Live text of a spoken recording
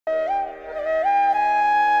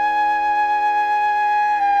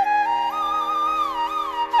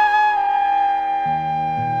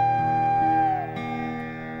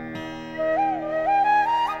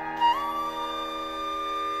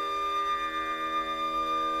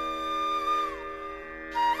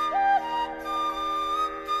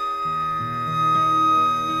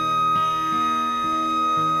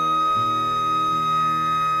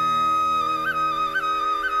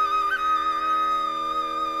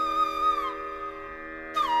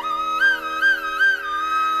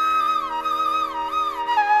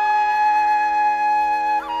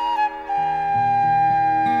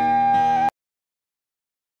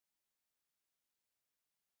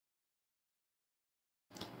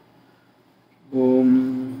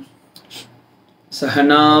Om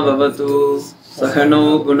Sahana Vavatu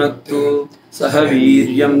Sahano Gunaktu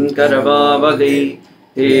Sahaviryam Karavavagai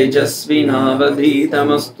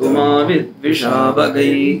Tejasvinavadhitamastu ma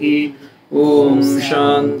vidvishavagaihi. Om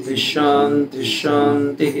Shanti Shanti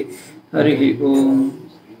Shanti. Harihi Om.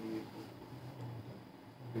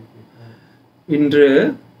 இன்று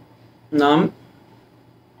நாம்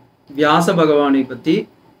வியாச பகவானை பற்றி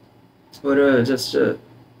ஒரு just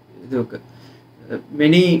இதுக்கு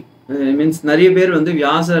மெனி மீன்ஸ் நிறைய பேர் வந்து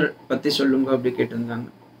வியாசர் பற்றி சொல்லுங்க அப்படி கேட்டிருந்தாங்க.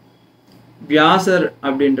 வியாசர்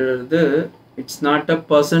அப்படின்றது இட்ஸ் நாட் அ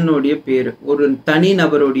பர்சனுடைய பேர், ஒரு தனி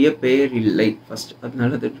நபருடைய பெயர் இல்லை ஃபர்ஸ்ட்.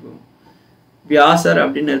 அதனால தெரிஞ்சுக்கோங்க, வியாசர்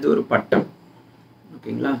அப்படின்றது ஒரு பட்டம்.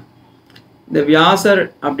 ஓகேங்களா? இந்த வியாசர்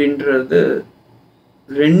அப்படின்றது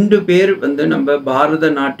ரெண்டு பேர் வந்து நம்ம பாரத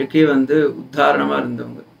நாட்டுக்கே வந்து உதாரணமாக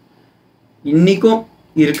இருந்தவங்க, இன்னைக்கும்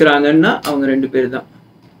இருக்கிறாங்கன்னா அவங்க ரெண்டு பேர் தான்.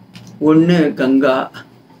 ஒன்று கங்கா,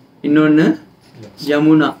 இன்னொன்று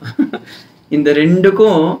யமுனா. இந்த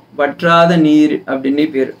ரெண்டுக்கும் வற்றாத நீர் அப்படின்னே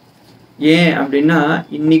பேர். ஏன் அப்படின்னா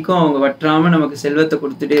இன்னைக்கும் அவங்க வற்றாமல் நமக்கு செல்வத்தை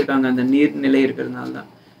கொடுத்துட்டே இருக்காங்க, அந்த நீர் நிலை இருக்கிறதுனால தான்.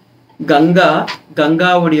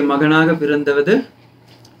 கங்காவுடைய மகனாக பிறந்தவது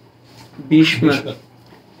பீஷ்மர்.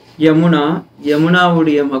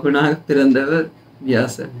 யமுனாவுடைய மகனாக பிறந்தவர்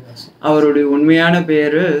வியாசர். அவருடைய உண்மையான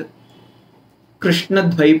பேரு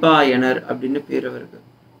கிருஷ்ணத்வைபாயனர் அப்படின்னு பேர் அவருக்கு.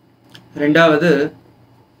 ரெண்டாவது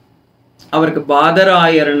அவருக்கு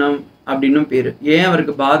பாதராயணம் அப்படின்னு பேரு. ஏன்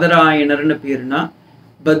அவருக்கு பாதராயணர்னு பேருனா,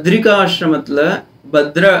 பத்ரிகாசிரமத்துல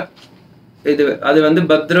பத்ர அது வந்து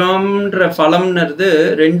பத்ரம்ன்ற ஃபலம்ன்றது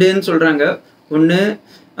ரெண்டுன்னு சொல்றாங்க. ஒன்று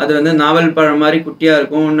அது வந்து நாவல் பழம் மாதிரி குட்டியா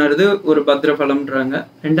இருக்கும், ஒன்றது ஒரு பத்ர ஃபலம்ன்றாங்க.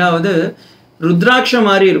 ரெண்டாவது ருத்ராட்ச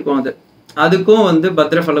மாதிரி இருக்கும், அதுக்கும் வந்து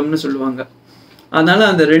பத்ரஃபலம்னு சொல்லுவாங்க. அதனால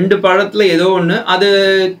அந்த ரெண்டு பழத்துல ஏதோ ஒன்று அது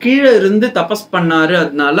கீழே இருந்து தபஸ் பண்ணாரு,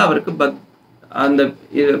 அதனால அவருக்கு அந்த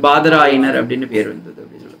பாதராயணர் அப்படின்னு பேர் வந்தது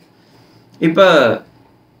அப்படின்னு சொல்லு. இப்போ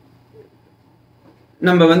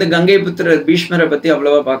நம்ம வந்து கங்கை புத்திரர் பீஷ்மரை பற்றி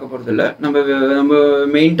அவ்வளோவா பார்க்க போகிறது இல்லை. நம்ம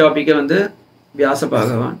மெயின் டாப்பிக்கை வந்து வியாச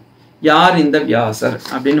பகவான். யார் இந்த வியாசர்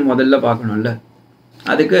அப்படின்னு முதல்ல பார்க்கணும்ல.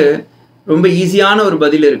 அதுக்கு ரொம்ப ஈஸியான ஒரு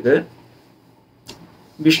பதில் இருக்கு.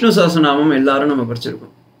 விஷ்ணு சஹஸ்ரநாமம் எல்லாரும் நம்ம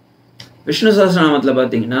படிச்சிருக்கோம். விஷ்ணு சஹஸ்ரநாமத்தில்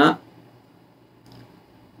பார்த்தீங்கன்னா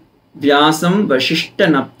வியாசம் வசிஷ்ட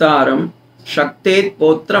நப்தாரம் சக்தேத்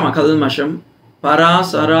போத்திரம் அகல்மஷம்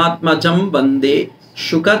பராசராத்மஜம் வந்தே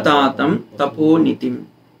சுகதாத்தம் தபோநிதிம்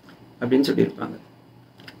அப்படின்னு சொல்லியிருப்பாங்க.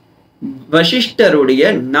 வசிஷ்டருடைய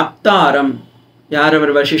நப்தாரம். யார்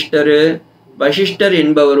அவர் வசிஷ்டர்? வசிஷ்டர்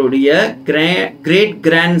என்பவருடைய கிரேட்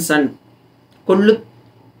கிராண்ட்சன், கொள்ளு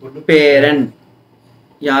பேரன்.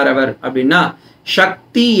 யார் அவர் அப்படின்னா,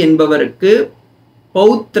 சக்தி என்பவருக்கு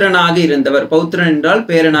பௌத்திரனாக இருந்தவர். பௌத்திரன் என்றால்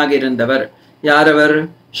பேரனாக இருந்தவர். யார் அவர்?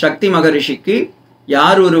 சக்தி மகரிஷிக்கு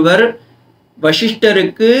யார் ஒருவர்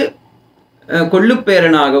வசிஷ்டருக்கு கொள்ளு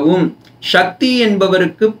பேரனாகவும் சக்தி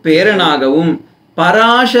என்பவருக்கு பேரனாகவும்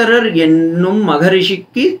பராசரர் என்னும்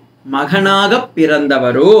மகரிஷிக்கு மகனாக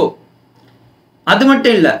பிறந்தவரோ, அது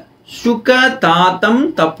மட்டும் இல்ல, சுக தாத்தம்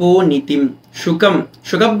தபோ நிதிம்.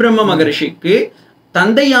 சுகபிரம்ம மகரிஷிக்கு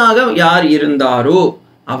தந்தையாக யார் இருந்தாரோ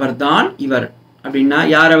அவர்தான் இவர். அப்படின்னா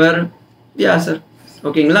யார் அவர்? வியாசர்.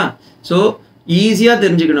 ஓகேங்களா? ஸோ ஈஸியா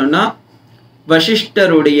தெரிஞ்சுக்கணும்னா,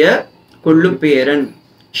 வசிஷ்டருடைய கொள்ளு பேரன்,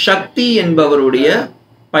 சக்தி என்பவருடைய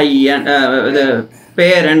பையன்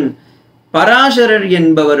பேரன், பராசரர்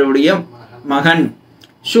என்பவருடைய மகன்,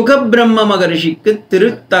 சுகபிரம்ம மகரிஷிக்கு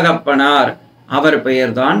திருத்தகப்பனார், அவர்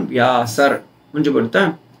பெயர்தான் வியாசர். முடிஞ்சு கொடுத்தா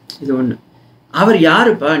இது ஒண்ணு. அவர்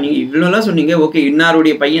யாருப்பா? நீங்க இவ்வளோலாம் சொன்னீங்க, ஓகே,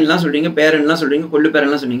 இன்னாருடைய பையன்லாம் சொல்றீங்க, பேரன்லாம் சொல்றீங்க, கொள்ளு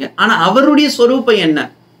பேரன்லாம் சொன்னீங்க. ஆனா அவருடைய ஸ்வரூபம் என்ன?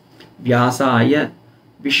 வியாசாய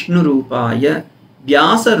விஷ்ணு ரூபாய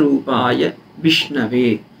வியாச ரூபாய விஷ்ணவே.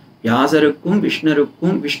 வியாசருக்கும்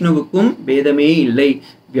விஷ்ணுவுக்கும் பேதமே இல்லை.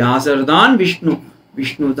 வியாசர் தான் விஷ்ணு,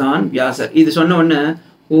 விஷ்ணு தான் வியாசர். இது சொன்ன உடனே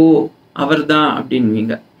ஓ அவர் தான்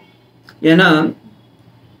அப்படின்வீங்க. ஏன்னா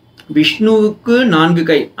விஷ்ணுவுக்கு 4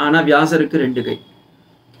 கை, ஆனா வியாசருக்கு 2 கை.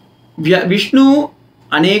 விஷ்ணு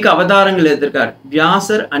அநேக அவதாரங்கள் எடுத்திருக்கார்,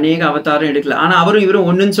 வியாசர் அநேக அவதாரம் எடுக்கல. ஆனா அவரும் இவரும்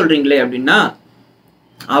ஒண்ணுன்னு சொல்றீங்களே அப்படின்னா,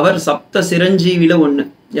 அவர் சப்த சிரஞ்சீவில ஒண்ணு.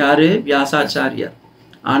 யாரு? வியாசாச்சாரியார்.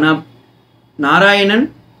 ஆனா நாராயணன்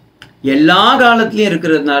எல்லா காலத்திலையும்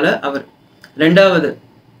இருக்கிறதுனால அவர். ரெண்டாவது,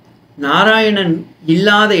 நாராயணன்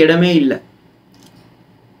இல்லாத இடமே இல்லை.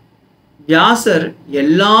 வியாசர்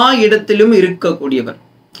எல்லா இடத்திலும் இருக்கக்கூடியவர்.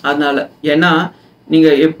 அதனால ஏன்னா நீங்க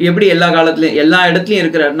எப்படி எல்லா காலத்திலையும் எல்லா இடத்துலையும்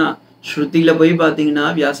இருக்கிறாருன்னா, ஸ்ருதியில போய் பார்த்தீங்கன்னா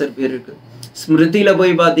வியாசர் பேர் இருக்கு, ஸ்மிருதியில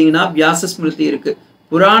போய் பார்த்தீங்கன்னா வியாச ஸ்மிருதி இருக்கு,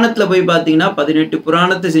 புராணத்துல போய் பார்த்தீங்கன்னா 18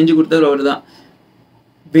 புராணத்தை செஞ்சு கொடுத்தவர் அவர் தான்.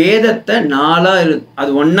 வேதத்தை நாலா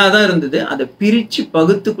அது ஒன்னா தான் இருந்தது, அதை பிரிச்சு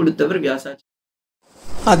பகுத்து கொடுத்தவர் வியாசாச்சாரியர்.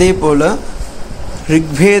 அதே போல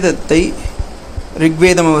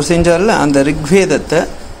ரிக்வேதம் அவர் செஞ்சார்ல, அந்த ரிக்வேதத்தை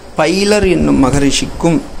பைலர் என்னும்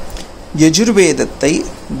மகரிஷிக்கும், யஜுர்வேதத்தை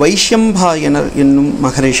வைஷம்பாயனர் என்னும்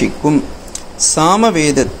மகரிஷிக்கும்,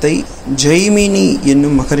 சாமவேதத்தை ஜெய்மினி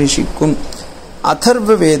என்னும் மகரிஷிக்கும், அதர்வ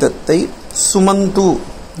வேதத்தை சுமந்து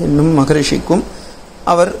என்னும் மகரிஷிக்கும்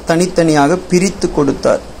அவர் தனித்தனியாக பிரித்து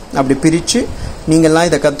கொடுத்தார். அப்படி பிரித்து நீங்கள்லாம்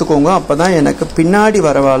இதை கற்றுக்கோங்க, அப்போ தான் எனக்கு பின்னாடி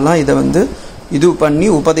வரவாலாம் இதை இது பண்ணி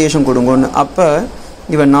உபதேசம் கொடுங்கன்னு. அப்போ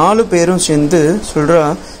இவன் 4 பேரும் சேர்ந்து சொல்கிறா,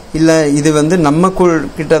 இல்லை இது நம்ம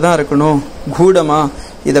கிட்ட தான் இருக்கணும், கூடமாக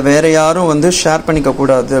இதை வேற யாரும் ஷேர்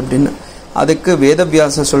பண்ணிக்கக்கூடாது அப்படின்னு. அதுக்கு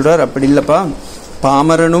வேதவியாச சொல்கிறார், அப்படி இல்லைப்பா,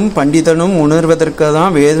 பாமரனும் பண்டிதனும் உணர்வதற்கு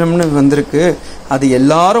தான் வேதம்னு வந்திருக்கு, அது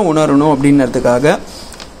எல்லாரும் உணரணும் அப்படின்றதுக்காக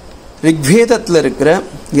ரிக்வேதத்தில் இருக்கிற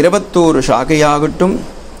 21 சாக்கையாகட்டும்,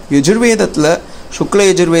 யஜுர்வேதத்தில் சுக்ல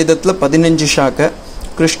யஜுர்வேதத்தில் 15 சாக்கை,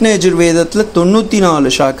 கிருஷ்ண யஜுர்வேதத்தில்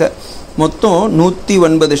 94 சாக்கை, மொத்தம்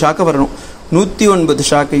 109 சாக்கை வரணும். 109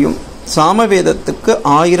 சாக்கையும், சாமவேதத்துக்கு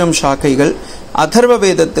 1000 சாக்கைகள், அதர்வ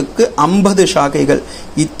வேதத்துக்கு 50 சாக்கைகள்,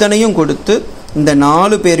 இத்தனையும் கொடுத்து இந்த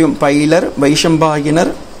 4 பேரையும் பைலர்,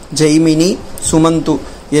 வைஷம்பாயினர், ஜெய்மினி, சுமந்து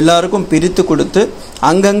எல்லாருக்கும் பிரித்து கொடுத்து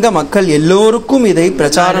அங்கங்க மக்கள் எல்லோருக்கும் இதை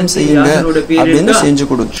பிரச்சாரம் செய்யுங்க அப்படின்னு செஞ்சு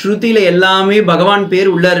கொடுத்து. ஸ்ருதியில எல்லாமே பகவான் பேர்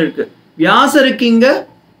உள்ளார இருக்கு. வியாசருக்கு இங்க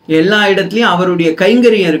எல்லா இடத்துலயும் அவருடைய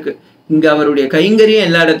கைங்கரியம் இருக்கு. இங்க அவருடைய கைங்கரியம்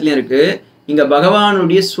எல்லா இடத்துலயும் இருக்கு. இங்க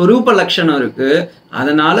பகவானுடைய ஸ்வரூப லட்சணம் இருக்கு.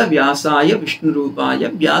 அதனால வியாசாய விஷ்ணு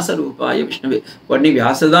ரூபாய வியாச ரூபாய விஷ்ணுவே. உடனே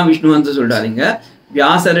வியாசர் தான் விஷ்ணுன்னு சொல்றாதீங்க.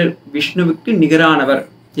 வியாசர் விஷ்ணுவுக்கு நிகரானவர்,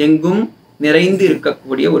 எங்கும் நிறைந்து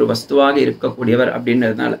இருக்கக்கூடிய ஒரு வஸ்துவாக இருக்கக்கூடியவர்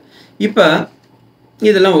அப்படின்றதுனால. இப்ப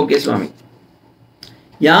இதெல்லாம் ஓகே சுவாமி.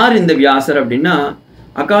 யார் இந்த வியாசர் அப்படின்னா,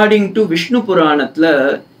 அக்கார்டிங் டு விஷ்ணு புராணத்துல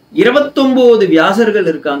 29 வியாசர்கள்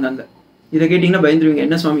இருக்காங்க அங்க. இதை கேட்டீங்கன்னா பயந்துருவீங்க,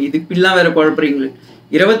 என்ன சுவாமி இதுக்கெல்லாம் வேற குழப்பறீங்களே.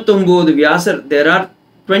 29 வியாசர். there are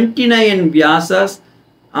 29 வியாசாஸ்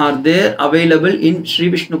are there available in Sri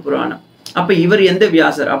Vishnu புராணம். அப்ப இவர் எந்த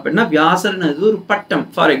வியாசர் அப்படின்னா, வியாசர்னது ஒரு பட்டம்.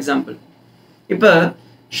 ஃபார் எக்ஸாம்பிள், இப்ப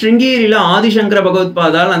ஸ்ருங்கேரியில ஆதிசங்கர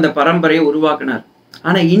பகவத்பாதால் அந்த பரம்பரையை உருவாக்கினார்.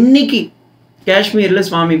 ஆனா இன்னைக்கு காஷ்மீர்ல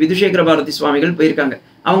சுவாமி விதுசேகர பாரதி சுவாமிகள் போயிருக்காங்க.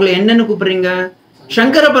 அவங்களை என்னன்னு கூப்பிடுறீங்க?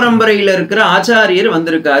 சங்கர பரம்பரையில இருக்கிற ஆச்சாரியர்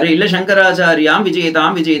வந்திருக்காரு, இல்ல சங்கராச்சாரியாம்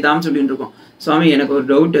விஜயதாம் சொல்லிட்டு இருக்கோம். சுவாமி எனக்கு ஒரு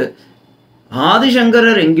டவுட்,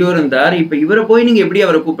 ஆதிசங்கரர் எங்கேயோ இருந்தார், இப்ப இவரை போய் நீங்க எப்படி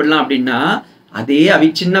அவரை கூப்பிடலாம் அப்படின்னா, அதே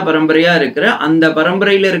அவிச்சின்ன பரம்பரையா இருக்கிற அந்த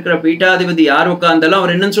பரம்பரையில இருக்கிற பீட்டாதிபதி யார் உட்கார்ந்தாலும்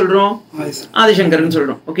அவர் என்னன்னு சொல்றோம்? ஆதிசங்கர்னு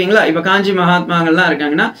சொல்றோம். ஓகேங்களா? இப்ப காஞ்சி மகாத்மாங்கள்லாம்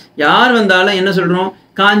இருக்காங்கன்னா யார் வந்தாலும் என்ன சொல்றோம்?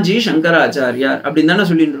 காஞ்சி சங்கராச்சாரியார் அப்படின்னு தானே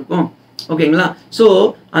சொல்லிட்டு இருக்கோம். ஓகேங்களா? சோ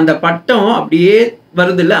அந்த பட்டம் அப்படியே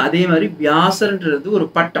வருது இல்ல, அதே மாதிரி வியாசர்ன்றது ஒரு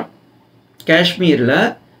பட்டம். காஷ்மீர்ல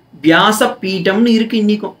வியாச பீட்டம்னு இருக்கு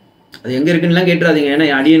இன்னைக்கும். அது எங்க இருக்குன்னு கேட்டுறாதீங்க, ஏன்னா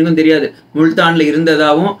அடியனுக்கும் தெரியாது. முல்தான்ல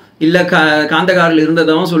இருந்ததாவும் இல்ல காந்தகாரில்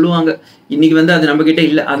இருந்ததாவும் சொல்லுவாங்க. இன்னைக்கு அது நம்ம கிட்ட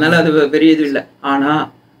இல்லை, அதனால அது பெரிய இது இல்லை. ஆனா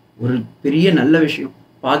ஒரு பெரிய நல்ல விஷயம்,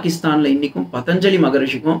 பாகிஸ்தான்ல இன்னைக்கும் பதஞ்சலி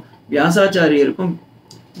மகரிஷிக்கும் வியாசாச்சாரியருக்கும்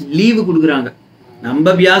லீவு கொடுக்குறாங்க.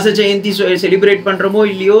 நம்ம வியாச ஜெயந்தி செலிப்ரேட் பண்றோமோ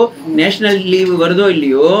இல்லையோ, நேஷனல் லீவு வருதோ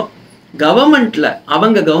இல்லையோ, கவர்மெண்ட்ல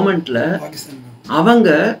அவங்க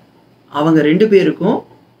 2 பேருக்கும்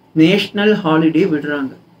நேஷனல் ஹாலிடே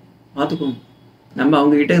விடுறாங்க. பார்த்துக்கோங்க, நம்ம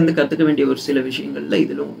அவங்க கிட்ட இருந்து கத்துக்க வேண்டிய ஒரு சில விஷயங்கள்ல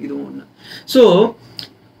இதுவும் ஒண்ணு. So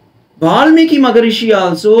Valmiki Maharishi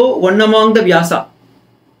also one among the Vyasa.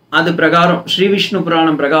 அது பிரகாரம் ஸ்ரீ விஷ்ணு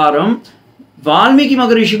புராணம் பிரகாரம் வால்மீகி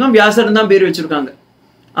மகரிஷிக்கும் வியாசர் தான் பேர் வச்சிருக்காங்க.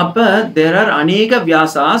 அப்ப தேர் ஆர் அநேக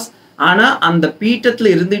வியாசாஸ். ஆனா அந்த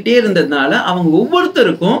பீட்டத்துல இருந்துட்டே இருந்ததுனால அவங்க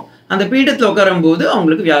ஒவ்வொருத்தருக்கும் அந்த பீட்டத்துல உட்காரும் போது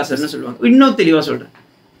அவங்களுக்கு வியாசர்னு சொல்லுவாங்க. இன்னும் தெளிவா சொல்றேன்,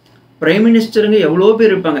 பிரைம் மினிஸ்டருங்க எவ்வளோ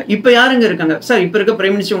பேர் இருப்பாங்க. இப்ப யாருங்க இருக்காங்க சார்? இப்ப இருக்க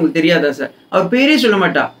பிரைம் மினிஸ்டர் உங்களுக்கு தெரியாதா சார்? அவர் பேரே சொல்ல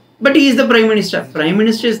மாட்டா, but he is the prime minister. Prime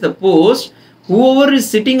minister is the post. Whoever is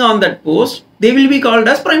sitting on that post, they will be called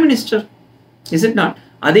as prime minister. Is it not?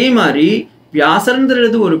 அதே மாதிரி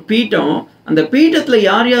வியாசர்ன்றது ஒரு பீட்டம். அந்த பீட்டத்துல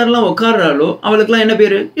யார் யாரெல்லாம் உட்கார்றாலோ அவளுக்குலாம் என்ன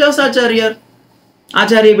பேரு? வியாசாச்சாரியார்.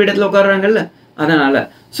 ஆச்சாரிய பீடத்துல உட்கார்றாங்கல்ல, அதனால.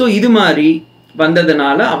 ஸோ இது மாதிரி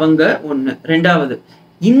வந்ததுனால அவங்க ஒண்ணு. ரெண்டாவது,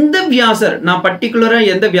 இந்த வியாசர், நான் பர்டிகுலரா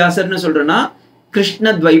எந்த வியாசர்னு சொல்றேன்னா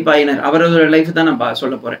கிருஷ்ண துவைபாயனர், அவரோட லைஃப் தான் நான்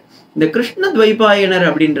சொல்ல போறேன். இந்த கிருஷ்ண துவைபாயனர்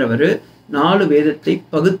அப்படின்றவர் 4 வேதத்தை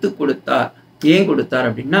பகுத்து கொடுத்தார். ஏன் கொடுத்தார்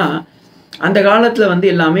அப்படின்னா, அந்த காலத்துல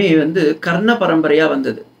எல்லாமே கர்ண பரம்பரையா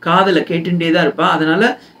வந்தது. காதல கேட்டுட்டே தான் இருப்பா. அதனால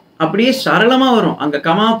அப்படியே சரளமா வரும். அங்க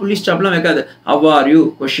கமா புள்ளி ஸ்டாப்லாம் வைக்காது. How are you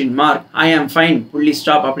question mark, I am fine புள்ளி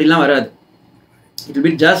ஸ்டாப் அப்படிலாம் வராது. It will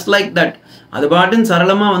be just like that. அது பாட்டுன்னு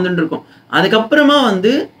சரளமா வந்துட்டு இருக்கும். அதுக்கப்புறமா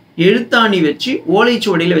எழுத்தாணி வச்சு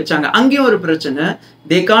ஓலைச்சுவடியில் வச்சாங்க. அங்கேயும் ஒரு பிரச்சனை,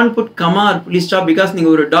 தே கான் புட் கமா ஆர் புலி ஸ்டாப் பிகாஸ்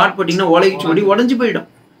நீங்கள் ஒரு டாட் போட்டிங்கன்னா ஓலைச்சுவடி உடஞ்சி போயிடும்.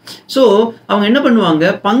 ஸோ அவங்க என்ன பண்ணுவாங்க,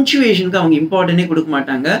 பங்க்சுவேஷனுக்கு அவங்க இம்பார்ட்டன்டே கொடுக்க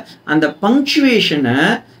மாட்டாங்க. அந்த பங்க்சுவேஷனை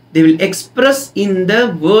they will express in the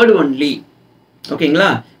word only. ஓகேங்களா?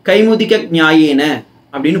 கைமுதிக்க ஞாயேன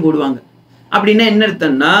அப்படின்னு போடுவாங்க. அப்படின்னா என்ன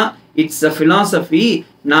அர்த்தம்னா, it's a philosophy,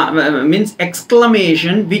 means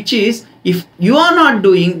exclamation which is if you are not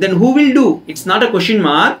doing then who will do. It's not a question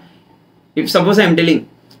mark. If suppose I am telling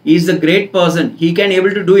he is a great person, he can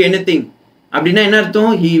able to do anything, அப்படின்னா என்ன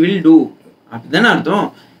அர்த்தம், he will do அப்படிதானே அர்த்தம்.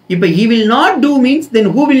 இப்போ he will not do means then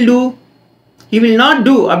who will do. He will not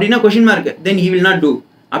do அப்படின்னா question mark, then he will not do.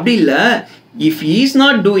 அப்படி இல்லை, if he is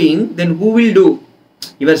not doing then who will do.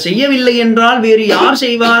 இவர் செய்யவில்லை என்றால் வேறு யார்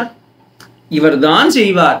செய்வார், இவர் தான்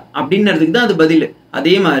செய்வார் அப்படின்றதுக்கு தான் அது பதில்.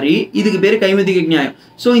 அதே மாதிரி இதுக்கு பேர் கைமுதிக நியாயம்.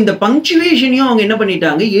 ஸோ இந்த பங்க்சுவேஷனையும் அவங்க என்ன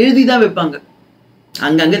பண்ணிட்டாங்க, எழுதி தான் வைப்பாங்க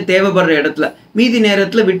அங்கங்கே தேவைப்படுற இடத்துல, மீதி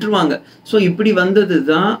நேரத்தில் விட்டுருவாங்க. ஸோ இப்படி வந்தது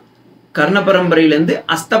தான் கர்ண பரம்பரையிலேருந்து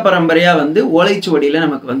அஸ்த பரம்பரையாக வந்து ஓலைச்சுவடியில்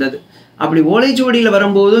நமக்கு வந்தது. அப்படி ஓலைச்சுவடியில்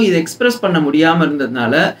வரும்போதும் இதை எக்ஸ்பிரஸ் பண்ண முடியாமல்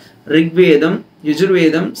இருந்ததுனால ரிக்வேதம்,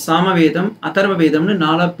 யஜுர்வேதம், சாமவேதம், அதர்வ வேதம்னு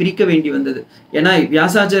 4 பிரிக்க வேண்டி வந்தது. ஏன்னா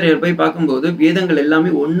வியாசாச்சாரியர் போய் பார்க்கும்போது வேதங்கள்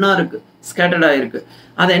எல்லாமே ஒன்றா இருக்குது, ஸ்கேட்டர்டாக இருக்குது.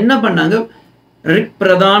 அதை என்ன பண்ணாங்க, ரிக்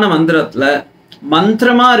பிரதான மந்திரத்தில்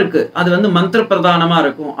மந்திரமாக இருக்குது, அது வந்து மந்திர பிரதானமாக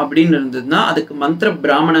இருக்கும் அப்படின்னு இருந்ததுன்னா அதுக்கு மந்திர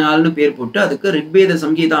பிராமணால்னு பேர் போட்டு அதுக்கு ரிக்வேத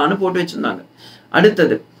சங்கீதான்னு போட்டு வச்சுருந்தாங்க.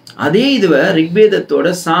 அடுத்தது அதே இதுவை ரிக்வேதத்தோட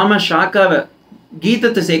சாம ஷாக்காவை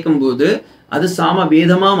கீதத்தை சேர்க்கும்போது அது சாம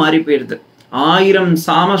வேதமாக மாறி போயிடுது. 1000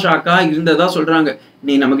 சாம ஷாக்கா இருந்ததா சொல்கிறாங்க.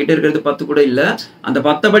 நீ நம்மக்கிட்ட இருக்கிறது 10 கூட இல்லை, அந்த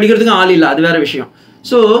 10 படிக்கிறதுக்கு ஆள் இல்லை, அது வேற விஷயம்.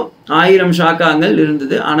 ஸோ 1000 ஷாக்காங்கள்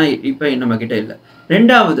இருந்தது, ஆனால் இப்போ நம்மக்கிட்ட இல்லை.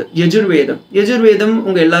 ரெண்டாவது யஜுர்வேதம். யஜுர்வேதம்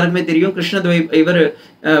உங்கள் எல்லாருக்குமே தெரியும், கிருஷ்ணத்வை இவர்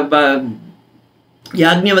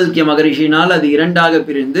யாக்ஞவல்கிய மகரிஷினால் அது 2ஆக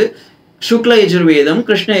பிரிந்து சுக்ல யஜுர்வேதம்,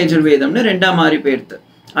 கிருஷ்ண யஜுர்வேதம்னு 2ஆக மாறி போயிடுது.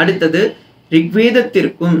 அடுத்தது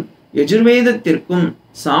ரிக்வேதத்திற்கும் யஜுர்வேதத்திற்கும்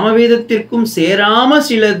சாமவேதத்திற்கும் சேராம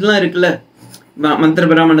சில இதெல்லாம் இருக்குல்ல, மந்திர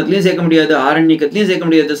பிராமணத்துலையும் சேர்க்க முடியாது, ஆரண்யக்கத்துலையும் சேர்க்க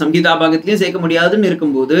முடியாது, சங்கீதா பாகத்துலையும் சேர்க்க முடியாதுன்னு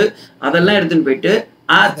இருக்கும்போது அதெல்லாம் எடுத்துன்னு போயிட்டு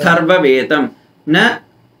அதர்வ வேதம்,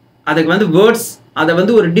 அதுக்கு வந்து வேர்ட்ஸ் அதை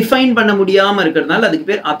வந்து ஒரு டிஃபைன் பண்ண முடியாமல் இருக்கிறதுனால அதுக்கு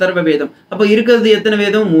பேர் அதர்வ வேதம். அப்போ இருக்கிறது எத்தனை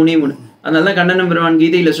வேதம், 3. அதனால தான் கண்ணன் பெருமான்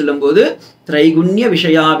கீதையில் சொல்லும்போது திரைகுண்ய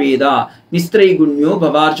விஷயா வேதா நிஸ்திரைகுண்யோ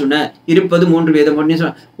பவார்ஜுன, இருப்பது 3 வேதம். உடனே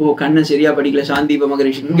ஓ கண்ணன் சரியா படிக்கல சாந்தீப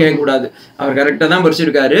மகரிஷின்னு கேட்கக்கூடாது, அவர் கரெக்டாக தான்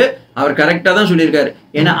படிச்சிருக்காரு, அவர் கரெக்டாக தான் சொல்லியிருக்காரு.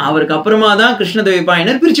 ஏன்னா அவருக்கு அப்புறமா தான்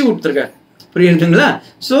கிருஷ்ணத்வைபாயனர் பிரித்து கொடுத்துருக்காரு, புரியுதுங்களா?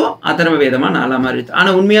 ஸோ அதர்வ வேதமாக 4 மாதிரி இருக்கு.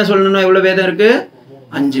 ஆனால் உண்மையாக சொல்லணும்னா எவ்வளோ வேதம் இருக்கு,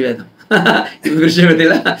 5 வேதம்.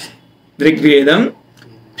 கிருஷ்ணவேதியில் ரிக்வேதம்,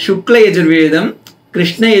 சுக்ல யஜுர்வேதம்,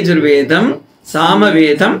 கிருஷ்ண யஜுர்வேதம்,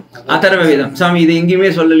 சாமவேதம், அதர்வ வேதம். சாமி இது எங்கேயுமே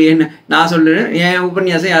சொல்லலையேன்னு நான் சொல்லுறேன், என்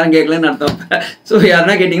உபன்யாசம் யாரும் கேட்கலன்னு அர்த்தம். ஸோ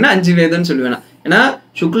யாருன்னா கேட்டிங்கன்னா 5 வேதம்னு சொல்லுவேன். ஏன்னா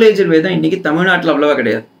சுக்ல யஜுர்வேதம் இன்னைக்கு தமிழ்நாட்டில் அவ்வளோவா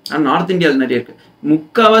கிடையாது, ஆனால் நார்த் இந்தியாவில் நிறைய இருக்குது.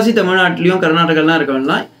 முக்கால்வாசி தமிழ்நாட்டிலையும் கர்நாடகாலாம்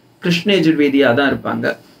இருக்கவங்கலாம் கிருஷ்ண யஜுர்வேதியாக தான்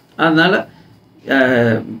இருப்பாங்க. அதனால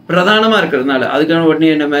பிரதானமாக இருக்கிறதுனால அதுக்கான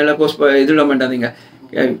உடனே என்ன மேலே கோர்ஸ் இதுல மாட்டாதீங்க,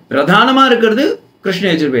 பிரதானமாக இருக்கிறது கிருஷ்ண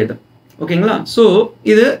யஜுர்வேதம். ஓகேங்களா? ஸோ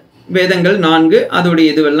இது வேதங்கள் 4, அதோடைய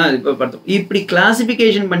இதுவெல்லாம் இப்போ பார்த்தோம். இப்படி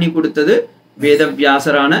கிளாசிஃபிகேஷன் பண்ணி கொடுத்தது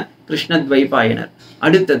வேதவியாசரான கிருஷ்ணத்வைபாயனர்.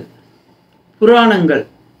 அடுத்தது புராணங்கள்.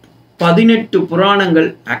 18 புராணங்கள்,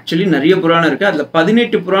 ஆக்சுவலி நிறைய புராணம் இருக்குது, அதில்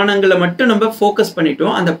 18 புராணங்களை மட்டும் நம்ம ஃபோக்கஸ்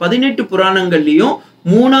பண்ணிட்டோம். அந்த 18 புராணங்கள்லையும்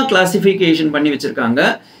 3ஆக கிளாசிஃபிகேஷன் பண்ணி வச்சுருக்காங்க.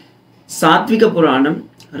 சாத்விக புராணம்,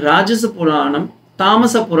 ராஜச புராணம்,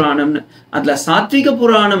 தாமச புராணம்னு. அதில் சாத்விக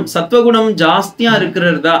புராணம் சத்வகுணம் ஜாஸ்தியாக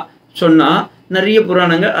இருக்கிறதா சொன்னால் நிறைய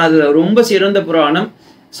புராணங்கள், அதில் ரொம்ப சிறந்த புராணம்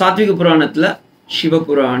சாத்விக புராணத்தில்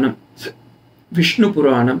சிவபுராணம், விஷ்ணு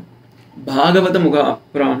புராணம், பாகவத மகா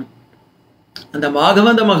புராணம். அந்த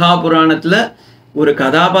பாகவத மகா புராணத்தில் ஒரு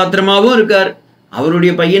கதாபாத்திரமாகவும் இருக்கார்,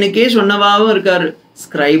 அவருடைய பையனுக்கே சொன்னவாகவும் இருக்கார்,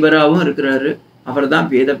 ஸ்கிரைபராகவும் இருக்கிறாரு, அவர் தான்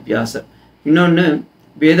வேதவியாசர். இன்னொன்று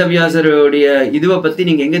வேதவியாசருடைய இதுவை பற்றி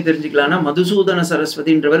நீங்கள் எங்கே தெரிஞ்சுக்கலாம்னா, மதுசூதன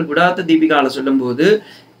சரஸ்வதின்றவர் குடாத்த தீபிகாவில் சொல்லும்போது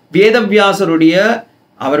வேதவியாசருடைய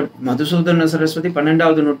அவர் மதுசூதன சரஸ்வதி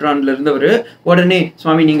 12வது நூற்றாண்டுல இருந்தவர். உடனே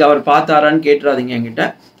சுவாமி நீங்கள் அவர் பார்த்தாரான்னு கேட்டுறாதீங்க என்கிட்ட,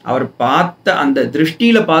 அவர் பார்த்த அந்த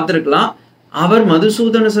திருஷ்டியில பார்த்துருக்கலாம். அவர்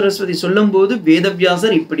மதுசூதன சரஸ்வதி சொல்லும்போது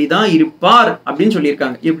வேதவியாசர் இப்படி தான் இருப்பார் அப்படின்னு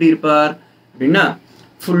சொல்லியிருக்காங்க. எப்படி இருப்பார் அப்படின்னா,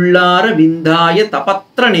 ஃபுல்லார விந்தாய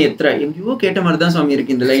தபத்திர நேத்திர, எங்கேயோ கேட்ட மாதிரி தான் சுவாமி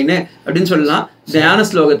இருக்கு இந்த லைனு அப்படின்னு சொல்லலாம். தியான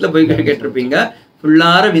ஸ்லோகத்தில் போய் கேட்டிருப்பீங்க.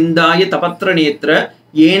 ஃபுல்லார விந்தாய தபத்திர நேத்திர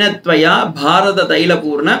ஏனத்வயா பாரத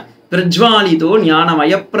தைலபூர்ண பிரஜ்வாலிதோ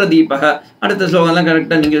ஞானமய பிரதீபக. அடுத்த ஸ்லோகம்லாம்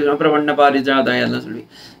கரெக்டாக நீங்கள் பிரபண்ண பாரிஜாதாயெல்லாம் சொல்லி.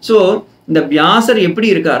 ஸோ இந்த வியாசர் எப்படி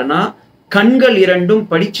இருக்காருன்னா, கண்கள் இரண்டும்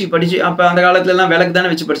படிச்சு படிச்சு, அப்போ அந்த காலத்துலலாம் விளக்கு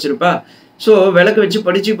தானே வச்சு படிச்சிருப்பா. ஸோ விளக்கு வச்சு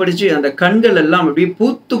படிச்சு படிச்சு அந்த கண்கள் எல்லாம் அப்படியே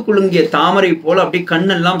பூத்து குலுங்கிய தாமரை போல் அப்படியே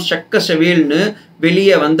கண்ணெல்லாம் செக்க செவேல்னு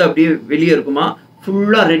வெளியே வந்து அப்படியே வெளியே இருக்குமா,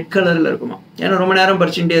 ஃபுல்லாக ரெட் கலரில் இருக்குமா. ஏன்னா ரொம்ப நேரம்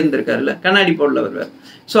படிச்சுட்டே இருந்திருக்காருல்ல, கண்ணாடி போடல வருவார்.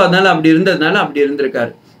 ஸோ அதனால அப்படி இருந்ததுனால அப்படி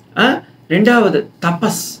இருந்திருக்காரு. ரெண்டாவது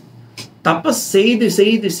தபஸ் செய்து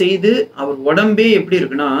செய்து செய்து அவர் உடம்பே எப்படி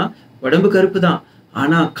இருக்குன்னா, உடம்பு கருப்பு தான்,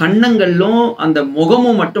 ஆனா கண்ணங்களும் அந்த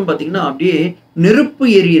முகமும் மட்டும் பார்த்தீங்கன்னா அப்படியே நெருப்பு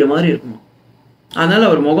எரியிற மாதிரி இருக்குமா. அதனால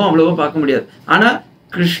அவர் முகம் அவ்வளவா பார்க்க முடியாது. ஆனா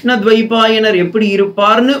கிருஷ்ணத்வைபாயனர் எப்படி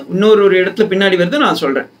இருப்பார்னு இன்னொரு இடத்துல பின்னாடி வருது, நான்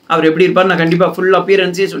சொல்றேன். அவர் எப்படி இருப்பார் நான் கண்டிப்பா ஃபுல்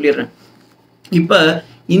அப்பியரன்ஸே சொல்லிடுறேன். இப்ப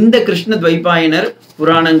இந்த கிருஷ்ணத்வைபாயனர்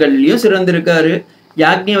புராணங்கள்லயும் சிறந்திருக்காரு,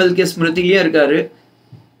 யாக்ஞவல்கிய ஸ்மிருதிலயும் இருக்காரு,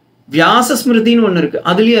 வியாச ஸ்மிருதின்னு ஒண்ணு இருக்கு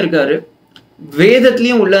அதுலயும் இருக்காரு,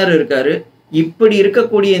 வேதத்திலயும் உள்ளாரு இருக்காரு. இப்படி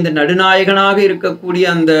இருக்கக்கூடிய இந்த நடுநாயகனாக இருக்கக்கூடிய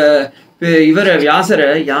அந்த இவரை வியாசரை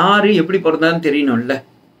யாரு எப்படி பிறந்தான்னு தெரியணும்ல,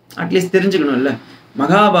 அட்லீஸ்ட் தெரிஞ்சுக்கணும்ல.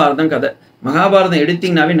 மகாபாரதம் கதை, மகாபாரதம்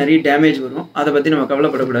எடுத்தீங்கன்னாவே நிறைய டேமேஜ் வரும், அதை பத்தி நம்ம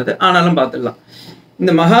கவலைப்படக்கூடாது. ஆனாலும் பார்த்துடலாம்.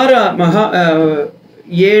 இந்த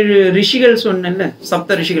 7 ரிஷிகள் சொன்னேன்ல,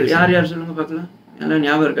 சப்த ரிஷிகள் யார் யார் சொல்லுங்க பார்க்கலாம். எல்லாம்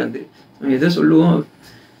ஞாபகம் இருக்காது, எதோ சொல்லுவோம்.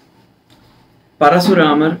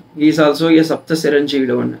 பரசுராமர் இஸ் ஆல்சோ ஏ சப்த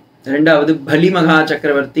சிரஞ்சீவில ஒன்று. ரெண்டாவது பலி மகா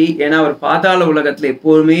சக்கரவர்த்தி, ஏன்னா அவர் பாதாள உலகத்துல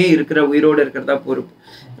எப்போதுமே இருக்கிற உயிரோடு இருக்கிறதா பொறுப்பு.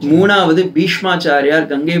 மூணாவது பீஷ்மாச்சாரியார்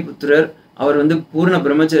கங்கை புத்திரர், அவர் வந்து பூர்ண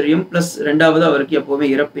பிரம்மச்சரியம் பிளஸ் ரெண்டாவது அவருக்கு எப்போவுமே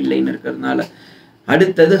இறப்பில்லைன்னு இருக்கிறதுனால.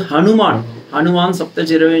 அடுத்தது ஹனுமான் சப்த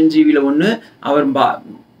சிரஞ்சீவில ஒன்று. அவர்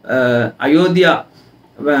அயோத்தியா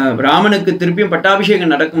ராமனுக்கு திருப்பியும்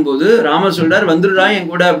பட்டாபிஷேகம் நடக்கும்போது ராமர் சொல்றார் வந்துடுறா என்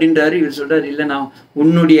கூட அப்படின்றாரு. இவர் சொல்றாரு இல்லை, நான்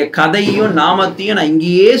உன்னுடைய கதையும் நாமத்தையும் நான்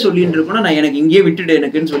இங்கேயே சொல்லிட்டு இருக்கணும், நான் எனக்கு இங்கேயே விட்டுடு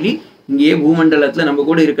எனக்குன்னு சொல்லி இங்கேயே பூமண்டலத்துல நம்ம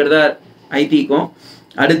கூட இருக்கிறதா ஐதீகம்.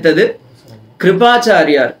 அடுத்தது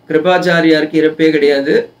கிருபாச்சாரியாருக்கு இறப்பே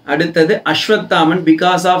கிடையாது. அடுத்தது அஸ்வத்தாமன்,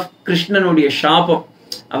 பிகாஸ் ஆஃப் கிருஷ்ணனுடைய சாபம்.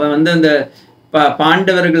 அவன் வந்து அந்த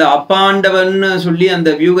பாண்டவர்களை அப்பாண்டவன்னு சொல்லி அந்த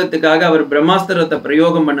வியூகத்துக்காக அவர் பிரம்மாஸ்திரத்தை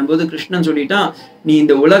பிரயோகம் பண்ணும்போது கிருஷ்ணன் சொல்லிட்டான், நீ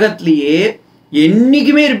இந்த உலகத்திலேயே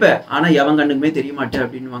என்னைக்குமே இருப்ப, ஆனா எவன் கண்ணுக்குமே தெரிய மாட்டேன்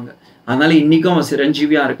அப்படின்வாங்க. அதனால இன்னைக்கும் அவன்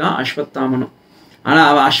சிரஞ்சீவியா இருக்கான் அஸ்வத்தாமனும். ஆனா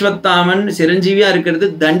அவன் அஸ்வத்தாமன் சிரஞ்சீவியா இருக்கிறது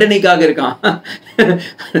தண்டனைக்காக இருக்கான்.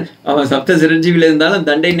 அவன் சப்த சிரஞ்சீவில இருந்தாலும்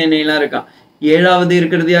தண்டனைலாம் இருக்கான். 7வது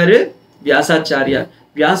இருக்கிறது யாரு?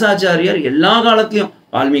 வியாசாச்சாரியார் எல்லா காலத்திலையும்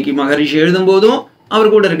வால்மீகி மகரிஷி எழுதும் போதும்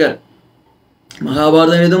அவர் கூட இருக்காரு,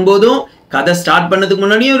 மகாபாரதம் எழுதும் போதும், கதை ஸ்டார்ட் பண்ணதுக்கு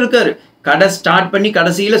முன்னாடியும் இருக்காரு, கதை ஸ்டார்ட் பண்ணி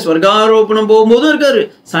கடைசியில ஸ்வர்காரோபணம் போகும்போதும் இருக்காரு,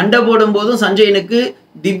 சண்டை போடும் போதும் சஞ்சயனுக்கு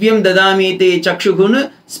திவ்யம் ததாமி தே சக்ஷுகுன்னு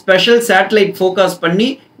ஸ்பெஷல் சேட்டலைட் ஃபோக்கஸ் பண்ணி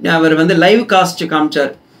அவர் வந்து லைவ் காஸ்ட்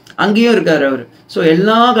காமிச்சார், அங்கேயும் இருக்காரு அவர். ஸோ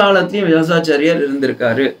எல்லா காலத்திலையும் வியாசாச்சாரியார்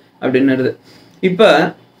இருந்திருக்காரு அப்படின்னுறது. இப்ப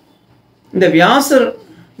இந்த வியாசர்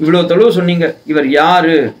இவ்வளோ தொலைவு சொன்னீங்க, இவர்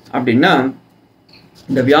யாரு அப்படின்னா,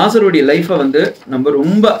 இந்த வியாசருடைய லைஃப்பை வந்து நம்ம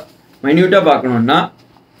ரொம்ப மைன்யூட்டாக பார்க்கணும்னா,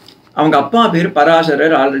 அவங்க அப்பா பேர்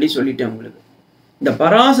பராசரர், ஆல்ரெடி சொல்லிட்டேன் உங்களுக்கு. இந்த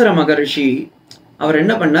பராசர மகரிஷி அவர்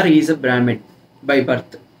என்ன பண்ணார், is a Brahmin by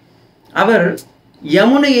birth. அவர்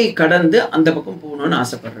யமுனையை கடந்து அந்த பக்கம் போகணும்னு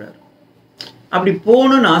ஆசைப்படுறாரு. அப்படி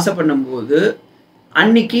போகணும்னு ஆசைப்படும் போது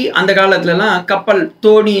அன்னைக்கு அந்த காலத்துலலாம் கப்பல்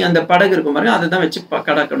தோணி அந்த படகு இருக்கும் பாருங்க, அதை தான் வச்சு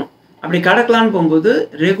கடக்கணும். அப்படி கடக்கலான்னு போகும்போது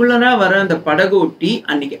ரெகுலராக வர அந்த படகு ஒட்டி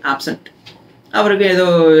அன்னைக்கு ஆப்சண்ட், அவருக்கு ஏதோ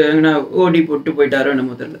எங்கன்னா ஓடி போட்டு போயிட்டாரோ என்ன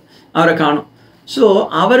முதல்ல அவரை காணும். ஸோ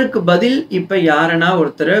அவருக்கு பதில் இப்போ யாருன்னா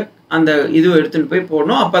ஒருத்தர் அந்த இது எடுத்துகிட்டு போய்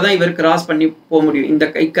போடணும், அப்போ தான் இவர் கிராஸ் பண்ணி போக முடியும், இந்த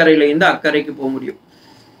இக்கரையிலேருந்து அக்கறைக்கு போக முடியும்.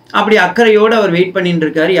 அப்படி அக்கறையோடு அவர் வெயிட் பண்ணிட்டு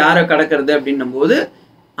இருக்காரு, யாரை கடக்கிறது அப்படின்னும் போது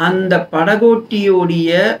அந்த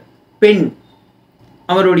படகோட்டியோடைய பெண்,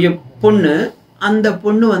 அவருடைய பொண்ணு, அந்த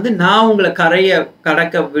பொண்ணு வந்து நான் உங்களை கரையை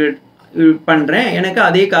கடக்க பண்ணுறேன், எனக்கு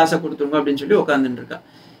அதே காசை கொடுத்துருங்க அப்படின்னு சொல்லி உட்காந்துட்டு இருக்கா.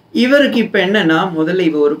 இவருக்கு இப்போ என்னன்னா, முதல்ல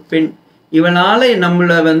இவ ஒரு பெண், இவனால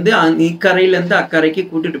நம்மளை வந்து இக்கரையிலேருந்து அக்கறைக்கு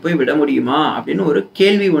கூட்டிட்டு போய் விட முடியுமா அப்படின்னு ஒரு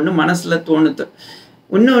கேள்வி ஒன்று மனசுல தோணுது.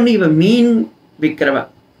 இன்னொன்று, இவ மீன் விற்கிறவ,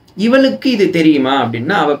 இவளுக்கு இது தெரியுமா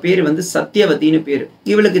அப்படின்னா, அவ பேர் வந்து சத்தியவதின்னு பேரு,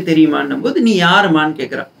 இவளுக்கு தெரியுமான்னும் போது நீ யாருமான்னு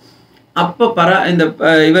கேட்குறா. அப்போ இந்த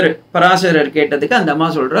இவர் பராசரர் கேட்டதுக்கு அந்த அம்மா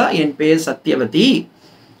சொல்றா, என் பேர் சத்தியவதி,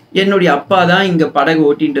 என்னுடைய அப்பா தான் இங்க படகு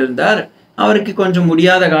ஓட்டிட்டு இருந்தார், அவருக்கு கொஞ்சம்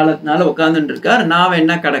முடியாத காலத்தினால உட்காந்துட்டு இருக்கார், நான்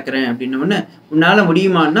என்ன கடக்கிறேன் அப்படின்னு. உன்னால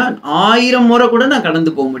முடியுமான்னா 1000 முறை கூட நான்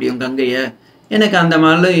கடந்து போக முடியும் கங்கைய, எனக்கு அந்த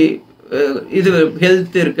மாதிரி இது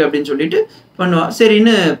ஹெல்த் இருக்கு அப்படின்னு சொல்லிட்டு பண்ணுவா.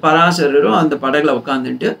 சரின்னு பராசரரும் அந்த படகுல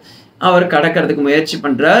உட்காந்துட்டு அவர் கடக்கிறதுக்கு முயற்சி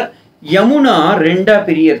பண்றார். யமுனா 2ஆ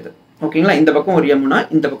பிரியறது, ஓகேங்களா? இந்த பக்கம் ஒரு யமுனா,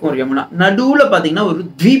 இந்த பக்கம் ஒரு யமுனா, நடுவுல பாத்தீங்கன்னா ஒரு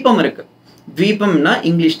தீபம் இருக்கு. தீபம்னா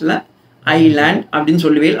இங்கிலீஷ்ல ஐலாண்ட் அப்படின்னு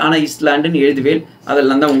சொல்லுவேல், ஆனா இஸ்லாண்டுன்னு எழுதுவேல்,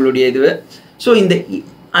 அதெல்லாம் தான் உங்களுடைய இது. ஸோ இந்த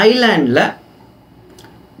ஐலாண்ட்ல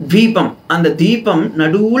தீபம், அந்த தீபம்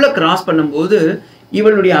நடுவுல கிராஸ் பண்ணும்போது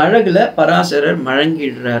இவளுடைய அழகுல பராசரர்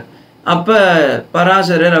மழங்கிடுறார். அப்ப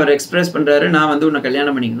பராசரர் அவர் எக்ஸ்பிரஸ் பண்றாரு, நான் வந்து உன்னை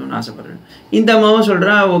கல்யாணம் பண்ணிக்கணும்னு ஆசைப்படுறேன். இந்த அம்மாவும்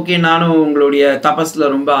சொல்றா, ஓகே நானும் உங்களுடைய தபஸ்ல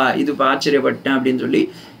ரொம்ப இது ஆச்சரியப்பட்டேன் அப்படின்னு சொல்லி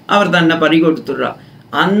அவர் தன்னை பறிகொடுத்துடுறா.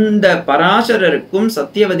 அந்த பராசரருக்கும்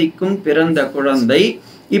சத்தியவதிக்கும் பிறந்த குழந்தை,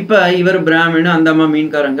 இப்ப இவர் பிராமணன், அந்த அம்மா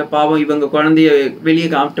மீன்காரங்க, பாவம் இவங்க குழந்தைய வெளியே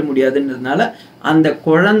காட்ட முடியாதுன்றதுனால அந்த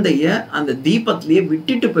குழந்தைய அந்த தீபத்திலேயே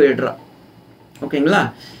விட்டுட்டு போயிடுறா. ஓகேங்களா?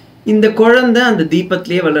 இந்த குழந்தை அந்த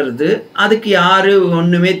தீபத்திலேயே வளருது. அதுக்கு யாரு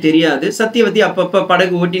ஒண்ணுமே தெரியாது. சத்தியவதி அப்பப்ப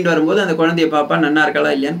படகு ஓட்டிட்டு வரும்போது அந்த குழந்தைய பாப்பா, நன்னா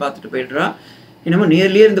இருக்காளா இல்லையான்னு பார்த்துட்டு போயிடுறா. என்னமோ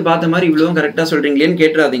நேர்லயே இருந்து பார்த்த மாதிரி இவ்வளவும் கரெக்டா சொல்றீங்களேன்னு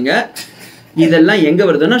கேட்டுறாதீங்க. இதெல்லாம் எங்க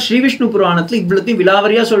வருதுன்னா ஸ்ரீ விஷ்ணு புராணத்துல இவ்வளத்தையும்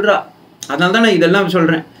விலாவரியா சொல்றா. அதனால தான் நான் இதெல்லாம்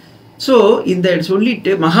சொல்றேன். ஸோ இந்த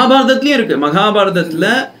சொல்லிட்டு மகாபாரதத்துலயும் இருக்கு. மகாபாரதத்துல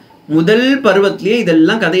முதல் பருவத்திலேயே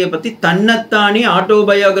இதெல்லாம் கதையை பத்தி தன்னைத்தானே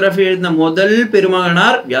ஆட்டோபயோகிராஃபி எழுதின முதல்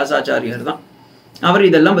பெருமகனார் வியாசாச்சாரியார் தான். அவர்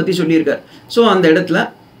இதெல்லாம் பத்தி சொல்லியிருக்கார். ஸோ அந்த இடத்துல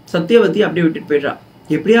சத்தியவதி அப்படியே விட்டுட்டு போயிடுறா.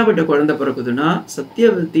 எப்படியாப்பட்ட குழந்தை பிறக்குதுன்னா,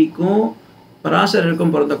 சத்தியவதிக்கும்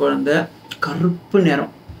பராசரருக்கும் பிறந்த குழந்தை கருப்பு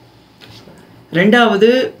நிறம். ரெண்டாவது,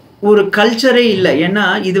 ஒரு கல்ச்சரே இல்லை. ஏன்னா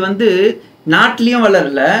இது வந்து நாட்டிலையும்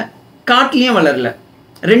வளரல, காட்டிலையும் வளரல,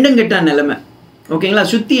 ரெண்டும் கெட்ட நிலைமை. ஓகேங்களா?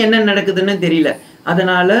 சுத்தி என்ன நடக்குதுன்னு தெரியல.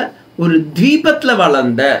 அதனால ஒரு தீபத்துல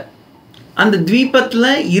வளர்ந்த, அந்த தீபத்துல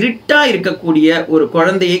இருட்டா இருக்கக்கூடிய ஒரு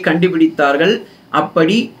குழந்தையை கண்டுபிடித்தார்கள்.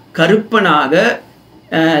 அப்படி கருப்பனாக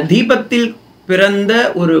தீபத்தில் பிறந்த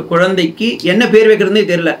ஒரு குழந்தைக்கு என்ன பேர் வைக்கிறதுனே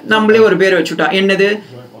தெரியல. நம்மளே ஒரு பேர் வச்சுட்டா. என்னது?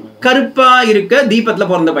 கருப்பா இருக்க தீபத்துல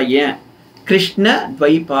பிறந்த பையன் கிருஷ்ண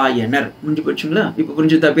துவைபாயனர். முடிஞ்சு போச்சுங்களா? இப்ப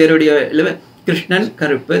புரிஞ்சுதா பேருடைய இல்லவே? கிருஷ்ணன்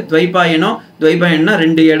கருப்பு, துவைபாயனம். துவைபாயன்னா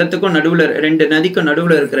ரெண்டு இடத்துக்கும் நடுவுல, ரெண்டு நதிக்கும்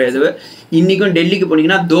நடுவுல இருக்கிற இது. இன்னைக்கும் டெல்லிக்கு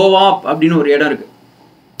போனீங்கன்னா தோவாப் அப்படின்னு ஒரு இடம் இருக்கு.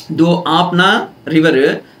 தோ ஆப்னா ரிவரு,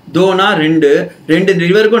 தோனா ரெண்டு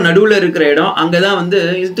ரிவருக்கும் நடுவுல இருக்கிற இடம். அங்கதான் வந்து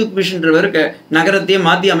இல்துத்மிஷ்ன்றவர் நகரத்தையே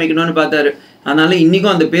மாத்தி அமைக்கணும்னு பார்த்தாரு. அதனால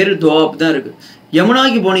இன்னைக்கும் அந்த பேரு தோவாப் தான் இருக்கு.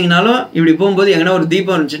 யமுனாக்கு போனீங்கனாலும் இப்படி போகும்போது எங்கன்னா ஒரு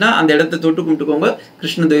தீபம் இருந்துச்சுன்னா அந்த இடத்த தொட்டு கும்பிட்டுக்கோங்க.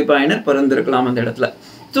 கிருஷ்ண துவைபாயனர் பிறந்திருக்கலாம் அந்த இடத்துல.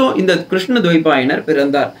 ஸோ இந்த கிருஷ்ண துவைபாயனர்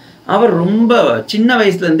பிறந்தார். அவர் ரொம்ப சின்ன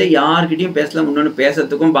வயசுல இருந்தே யார்கிட்டையும் பேசல, முன்னொன்று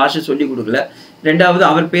பேசுறதுக்கும் பாஷை சொல்லி கொடுக்கல. ரெண்டாவது,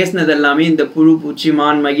 அவர் பேசினது எல்லாமே இந்த புழு, பூச்சி,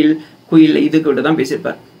 மான், மயில், குயில் இது கூட தான்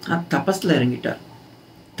பேசியிருப்பார். தபஸ்ல இறங்கிட்டார்.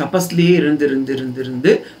 தபஸ்லேயே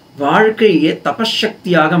இருந்து வாழ்க்கையே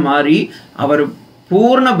தபசக்தியாக மாறி அவர்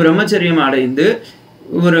பூர்ண பிரம்மச்சரியம் அடைந்து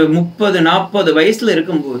ஒரு 30-40 வயசுல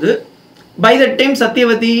இருக்கும்போது, பை த டைம்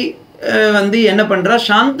சத்தியவதி வந்து என்ன பண்றா,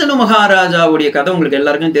 சாந்தனு மகாராஜாவுடைய கதை உங்களுக்கு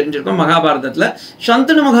எல்லாருக்கும் தெரிஞ்சிருக்கும். மகாபாரதத்துல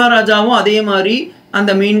சாந்தனு மகாராஜாவும் அதே மாதிரி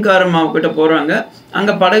அந்த மீன்காரம்மாவுக்கிட்ட போறாங்க.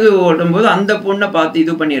 அங்க படகு ஓட்டும் போது அந்த பொண்ணை பார்த்து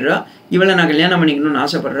இது பண்ணிடுறா. இவளை நான் கல்யாணம் பண்ணிக்கணும்னு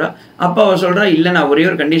ஆசைப்படுறா. அப்ப அவ சொல்றா, இல்லை நான் ஒரே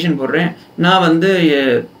ஒரு கண்டிஷன் போடுறேன், நான் வந்து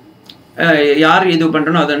யார் இது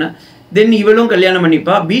பண்றனோ அதன. தென் இவளும் கல்யாணம்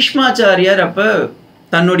பண்ணிப்பா. பீஷ்மாச்சாரியார் அப்ப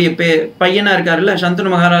தன்னுடைய பையனா இருக்காருல்ல, சந்தனு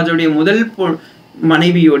மகாராஜாவுடைய முதல்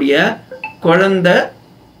மனைவியுடைய குழந்தை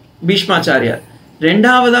பீஷ்மாச்சாரியார்.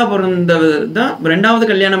 ரெண்டாவதா பிறந்தவர் தான், ரெண்டாவது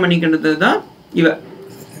கல்யாணம் பண்ணிக்கின்றது தான் இவ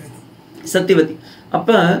சத்தியவதி.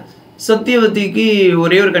 அப்ப சத்தியவதிக்கு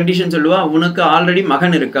ஒரே ஒரு கண்டிஷன் சொல்லுவா, உனக்கு ஆல்ரெடி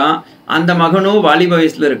மகன் இருக்கான், அந்த மகனும் வாலிப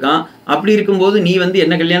வயசுல இருக்கான். அப்படி இருக்கும்போது நீ வந்து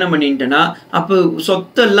என்ன கல்யாணம் பண்ணிட்டேன்னா அப்போ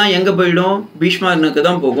சொத்தெல்லாம் எங்க போயிடும், பீஷ்மனுக்கு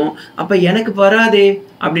தான் போகும். அப்ப எனக்கு வராதே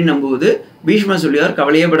அப்படின்னும் போது பீஷ்மா சொல்லியார்,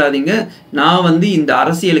 கவலையே படாதீங்க, நான் வந்து இந்த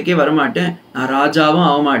அரசியலுக்கே வரமாட்டேன், நான் ராஜாவும்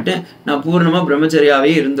ஆக மாட்டேன், நான் பூர்ணமா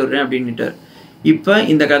பிரம்மச்சரியாவே இருந்துடுறேன் அப்படின்னுட்டார். இப்ப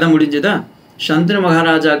இந்த கதை முடிஞ்சுதா? சந்தனு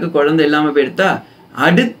மகாராஜாவுக்கு குழந்தை இல்லாம போயிடுத்தா.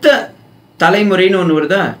 அடுத்த தலைமுறைன்னு ஒண்ணு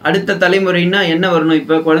வருதா? அடுத்த தலைமுறைன்னா என்ன வரணும்?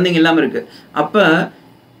 இப்ப குழந்தைங்க இல்லாம இருக்கு. அப்ப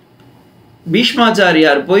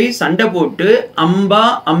பீஷ்மாச்சாரியார் போய் சண்டை போட்டு அம்பா,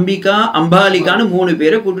 அம்பிகா, அம்பாலிகான்னு 3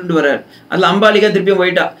 பேரை கூட்டிட்டு வர்றாரு. அதுல அம்பாலிகா திருப்பியும்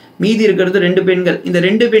போயிட்டா. மீதி இருக்கிறது 2 பெண்கள். இந்த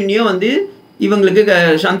 2 பெண்ணையும் வந்து இவங்களுக்கு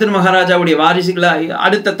சந்தனு மகாராஜாவுடைய வாரிசுகளா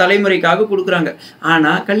அடுத்த தலைமுறைக்காக கொடுக்குறாங்க.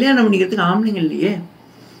 ஆனா கல்யாணம் பண்ணிக்கிறதுக்கு ஆம்பளைங்க இல்லையே.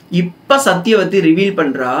 இப்ப சத்தியவதி ரிவீல்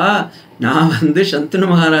பண்றா, நான் வந்து சந்தனு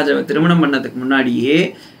மகாராஜாவை திருமணம் பண்ணதுக்கு முன்னாடியே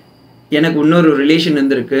எனக்கு இன்னொரு ரிலேஷன்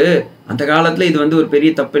இருந்திருக்கு. அந்த காலத்துல இது வந்து ஒரு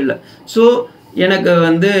பெரிய தப்பு இல்லை. ஸோ எனக்கு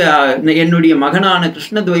வந்து என்னுடைய மகனான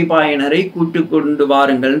கிருஷ்ண துவைபாயனரை கூட்டு கொண்டு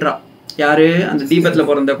வாருங்கள்ன்றா. யாரு? அந்த தீபத்துல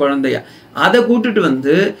பிறந்த குழந்தைய. அதை கூட்டுட்டு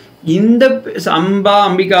வந்து இந்த அம்பா,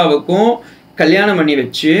 அம்பிகாவுக்கும் கல்யாணம் பண்ணி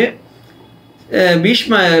வச்சு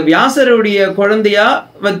வியாசருடைய குழந்தையா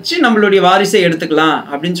வச்சு நம்மளுடைய வாரிசை எடுத்துக்கலாம்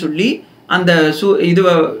அப்படின்னு சொல்லி அந்த இது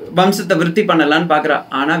வம்சத்தை விருத்தி பண்ணலான்னு பாக்குறா.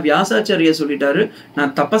 ஆனா வியாசாச்சாரிய சொல்லிட்டாரு,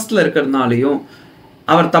 நான் தபஸ்ல இருக்கிறதுனாலையும்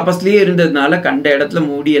அவர் தபஸ்லயே இருந்ததுனால கண்ட இடத்துல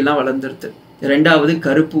மூடி எல்லாம் வளர்ந்துருது. ரெண்டாவது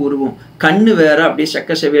கருப்பு உருவம், கண்ணு வேற அப்படியே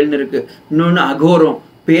சக்க செவேல்னு இருக்கு. இன்னொன்னு அகோரம்,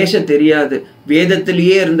 பேச தெரியாது,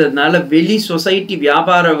 வேதத்திலேயே இருந்ததுனால வெளி சொசைட்டி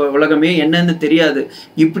வியாபார உலகமே என்னன்னு தெரியாது.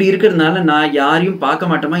 இப்படி இருக்கிறதுனால நான் யாரையும்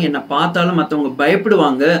பார்க்க மாட்டோமா, என்னை பார்த்தாலும் மற்றவங்க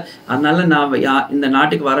பயப்படுவாங்க, அதனால நான் இந்த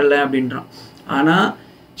நாட்டுக்கு வரலை அப்படின்றான். ஆனால்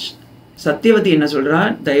சத்தியவதி என்ன சொல்கிறா,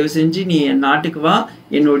 தயவு செஞ்சு நீ என் நாட்டுக்கு வா,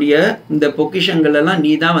 என்னுடைய இந்த பொக்கிஷங்கள் எல்லாம்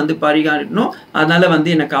நீ தான் வந்து பரிகாரிக்கணும், அதனால் வந்து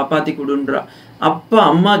என்னை காப்பாற்றி கொடுன்றா. அப்போ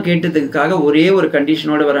அம்மா கேட்டதுக்காக ஒரே ஒரு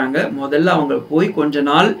கண்டிஷனோடு வராங்க. முதல்ல அவங்க போய் கொஞ்ச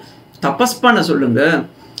நாள் தபஸ் பண்ண சொல்லுங்க,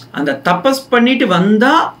 அந்த தபஸ் பண்ணிட்டு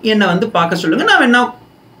வந்தால் என்னை வந்து பார்க்க சொல்லுங்க, நான் வேணா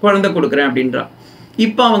குழந்தை கொடுக்குறேன் அப்படின்றா.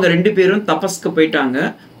 இப்போ அவங்க 2 பேரும் தபஸ்க்கு போயிட்டாங்க.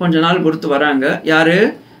 கொஞ்ச நாள் பொறுத்து வராங்க. யாரு?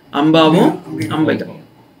 அம்பாவும் அம்பிகா.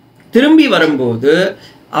 திரும்பி வரும்போது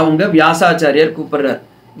அவங்க வியாசாச்சாரியார் கூப்பிடுறார்.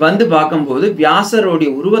 வந்து பார்க்கும்போது வியாசருடைய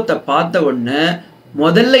உருவத்தை பார்த்த உடனே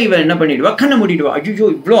முதல்ல இவன் என்ன பண்ணிடுவா, கண்ணை மூடிடுவா. ஐயோ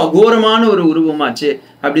இவ்வளோ அகோரமான ஒரு உருவமாச்சு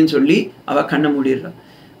அப்படின்னு சொல்லி அவ கண்ணை மூடிடுறா.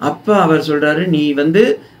 அப்போ அவர் சொல்றாரு, நீ வந்து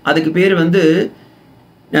அதுக்கு பேர் வந்து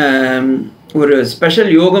ஒரு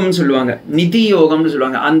ஸ்பெஷல் யோகம்னு சொல்லுவாங்க, நிதி யோகம்னு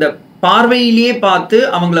சொல்லுவாங்க. அந்த பார்வையிலேயே பார்த்து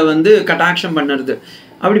அவங்கள வந்து கட்டாட்சம் பண்ணுறது.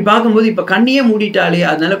 அப்படி பார்க்கும்போது இப்போ கண்ணையே மூடிட்டாலே,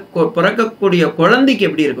 அதனால பிறக்கக்கூடிய குழந்தைக்கு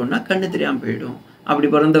எப்படி இருக்கும்னா கண்ணு தெரியாமல் போயிடும். அப்படி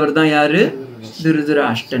பிறந்தவர் தான் யாரு?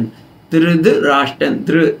 திருதராஷ்டன். திருதராஷ்டன்,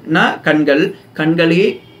 திருனா கண்கள், கண்களே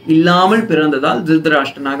இல்லாமல் பிறந்ததால்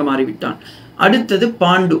திருதராஷ்டனாக மாறிவிட்டான். அடுத்தது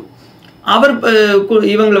பாண்டு. அவர்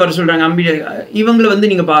இவங்களை வர சொல்றாங்க, இவங்களை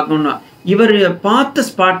வந்து நீங்க பார்க்கணும்னா, இவர் பார்த்த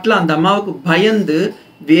ஸ்பாட்ல அந்த அம்மாவுக்கு பயந்து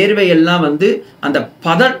வேர்வையெல்லாம் வந்து அந்த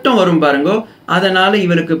பதட்டம் வரும் பாருங்கோ. அதனால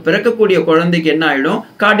இவருக்கு பிறக்கக்கூடிய குழந்தைக்கு என்ன ஆகிடும்,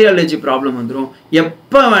 கார்டியாலஜி ப்ராப்ளம் வந்துடும்,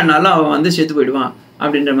 எப்போ வேணாலும் அவன் வந்து செத்து போயிடுவான்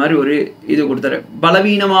அப்படின்ற மாதிரி ஒரு இது கொடுத்தாரு.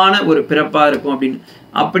 பலவீனமான ஒரு பிறப்பாக இருக்கும் அப்படின்னு.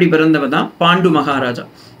 அப்படி பிறந்தவன் தான் பாண்டு மகாராஜா.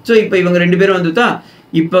 ஸோ இப்போ இவங்க 2 பேரும் வந்துட்டா.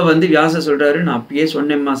 இப்போ வந்து வியாச சொல்கிறாரு, நான் அப்பயே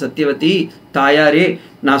சொன்னேம்மா சத்தியவதி தாயாரே,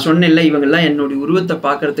 நான் சொன்னேன்ல இவங்கெல்லாம் என்னுடைய உருவத்தை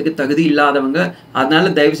பார்க்கறதுக்கு தகுதி இல்லாதவங்க, அதனால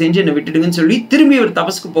தயவு செஞ்சு என்னை விட்டுடுங்கன்னு சொல்லி திரும்பி ஒரு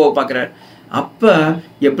தபஸ்க்கு போக பார்க்குறாரு. அப்போ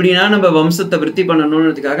எப்படின்னா நம்ம வம்சத்தை விருத்தி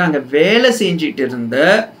பண்ணணுன்றதுக்காக அங்கே வேலை செஞ்சிட்டு இருந்த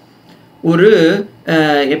ஒரு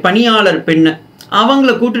பணியாளர் பெண்ணை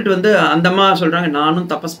அவங்கள கூட்டிட்டு வந்து அந்த அம்மா சொல்கிறாங்க, நானும்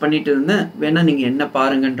தபஸ் பண்ணிட்டு இருந்தேன், வேணா நீங்கள் என்ன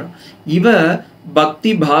பாருங்கன்றோம். இவ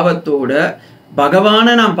பக்தி பாவத்தோட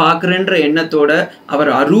பகவானை நான் பார்க்குறேன்ற எண்ணத்தோட அவர்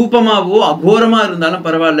அரூபமாகவோ அகோரமாக இருந்தாலும்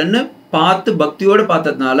பரவாயில்லன்னு பார்த்து பக்தியோடு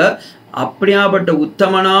பார்த்ததுனால அப்படியாப்பட்ட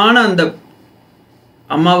உத்தமனான அந்த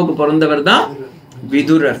அம்மாவுக்கு பிறந்தவர் தான்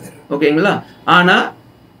விதுரர். ஓகேங்களா? ஆனால்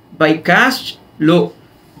by cost low,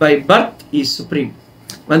 by birth is supreme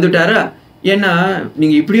வந்துட்டாரா. ஏன்னா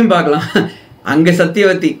நீங்கள் இப்படியும் பார்க்கலாம், அங்கே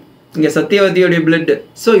சத்தியவதி, இங்கே சத்தியவதியோடைய பிளட்டு.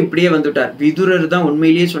 ஸோ இப்படியே வந்துட்டார். விதுரர் தான்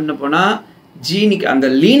உண்மையிலேயே சொன்ன போனால் ஜீனிக்கு அந்த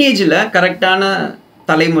லீனேஜில் கரெக்டான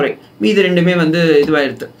தலைமுறை. மீது 2மே வந்து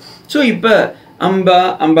இதுவாகிடுது. ஸோ இப்போ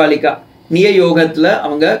அம்பாலிகா நிய யோகத்தில்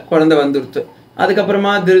அவங்க குழந்தை வந்துடுத்து.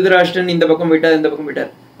 அதுக்கப்புறமா திருதராஷ்டன் இந்த பக்கம் போயிட்டார், இந்த பக்கம்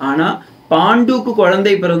போயிட்டார். ஆனால் பாண்டுக்கு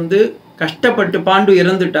குழந்தை பிறந்து கஷ்டப்பட்டு பாண்டு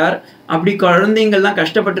இறந்துட்டார். அப்படி குழந்தைங்கள்லாம்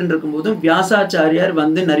கஷ்டப்பட்டு இருக்கும்போதும் வியாசாச்சாரியார்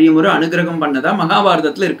வந்து நிறைய முறை அனுகிரகம் பண்ணதா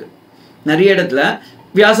மகாபாரதத்தில் இருக்கு. நிறைய இடத்துல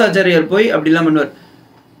வியாசாச்சாரியார் போய் அப்படிலாம் பண்ணுவார்.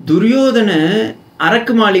 துரியோதனை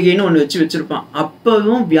அரக்கு மாளிகைன்னு ஒன்று வச்சிருப்பான்.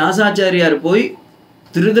 அப்பவும் வியாசாச்சாரியார் போய்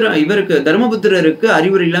இவருக்கு தர்மபுத்திரருக்கு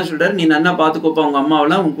அறிவுரைலாம் சொல்றாரு, நீ நன்னா பார்த்துக்கோப்பா, உங்க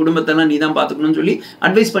அம்மாவெல்லாம் உங்க குடும்பத்தெல்லாம் நீ தான் பார்த்துக்கணும்னு சொல்லி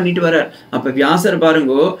அட்வைஸ் பண்ணிட்டு வர்றார். அப்போ வியாசர்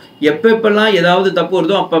பாருங்கோ, எப்பெல்லாம் ஏதாவது தப்பு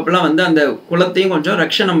வருதோ அப்பப்பெல்லாம் வந்து அந்த குலத்தையும் கொஞ்சம்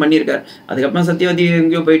ரட்சணம் பண்ணியிருக்கார். அதுக்கப்புறம் சத்தியவதி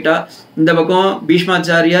எங்கேயோ போயிட்டா. இந்த பக்கம்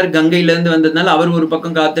பீஷ்மாச்சாரியார் கங்கையிலேருந்து வந்ததுனால அவர் ஒரு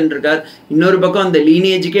பக்கம் காத்துட்டு இருக்கார். இன்னொரு பக்கம் அந்த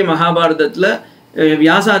லீனேஜுக்கே மகாபாரதத்தில்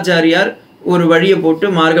வியாசாச்சாரியார் ஒரு வழியை போட்டு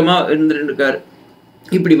மார்க்கமாக இருந்துட்டு இருக்கார்.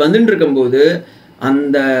 இப்படி வந்துட்டு இருக்கும்போது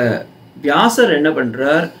அந்த வியாசர் என்ன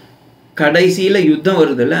பண்றார், கடைசியில யுத்தம்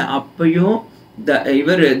வருதுல்ல, அப்பயும்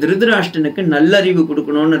இவர் திருதராஷ்டனுக்கு நல்லறிவு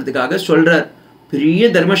கொடுக்கணும்ன்றதுக்காக சொல்றார். பெரிய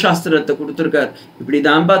தர்மசாஸ்திரத்தை கொடுத்துருக்கார்.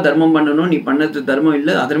 இப்படிதான்பா தர்மம் பண்ணணும், நீ பண்ணது தர்மம்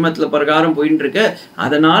இல்லை, அதர்மத்துல பிரகாரம் போயிட்டு இருக்க,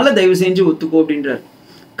 அதனால தயவு செஞ்சு ஒத்துக்கோ அப்படின்றார்.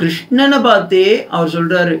 கிருஷ்ணனை பார்த்தே அவர்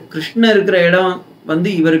சொல்றாரு, கிருஷ்ணன் இருக்கிற இடம்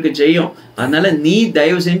வந்து இவருக்கு ஜெயம், அதனால நீ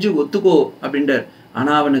தயவு செஞ்சு ஒத்துக்கோ அப்படின்றார்.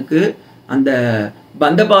 ஆனா அவனுக்கு அந்த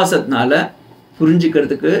பந்தபாசத்தினால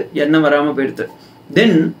புரிஞ்சுக்கிறதுக்கு எண்ணம் வராமல் போயிடுது.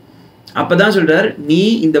 தென் அப்போதான் சொல்றார், நீ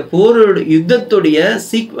இந்த போரோட யுத்தத்துடைய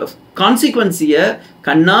கான்சிக்வன்ஸியை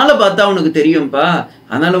கண்ணால் பார்த்தா உனக்கு தெரியும்பா,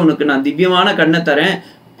 அதனால உனக்கு நான் திவ்யமான கண்ணை தரேன்.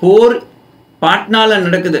 போர் பாட்னால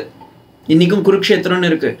நடக்குது, இன்னைக்கும் குருக்ஷேத்திரம்னு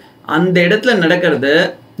இருக்கு, அந்த இடத்துல நடக்கிறத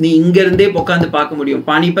நீ இங்கேருந்தே உட்காந்து பார்க்க முடியும்.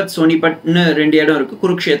 பானிபத் சோனிபட்னு 2 இடம் இருக்கு,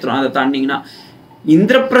 குருக்ஷேத்திரம் அதை தாண்டிங்கன்னா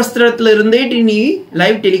இந்திரபிரஸ்தரத்துல இருந்தே நீ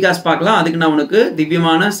லைவ் டெலிகாஸ்ட் பார்க்கலாம், அதுக்கு நான் உனக்கு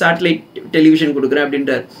திவ்யமான சேட்டலைட் டெலிவிஷன் கொடுக்குறேன்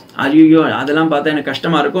அப்படின்றார். ஐயோ அதெல்லாம் பார்த்தா எனக்கு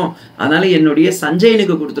கஷ்டமா இருக்கும், அதனால என்னுடைய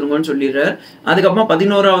சஞ்சயனுக்கு கொடுத்துருங்கன்னு சொல்லிடுறார். அதுக்கப்புறம்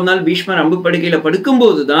 11ஆவது நாள் பீஷ்மர் அம்பு படுக்கையில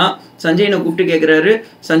படுக்கும்போது தான் சஞ்சயனை கூப்பிட்டு கேட்குறாரு,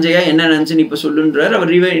 சஞ்சயா என்ன நினச்சுன்னு இப்போ சொல்லுன்றார்.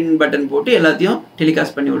 அவர் ரிவைண்ட் பட்டன் போட்டு எல்லாத்தையும்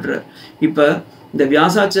டெலிகாஸ்ட் பண்ணி விடுறார். இப்போ இந்த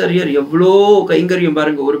வியாசாச்சாரியர் எவ்வளோ கைங்கரியம்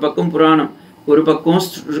பாருங்க, ஒரு பக்கம் புராணம், ஒரு பக்கம்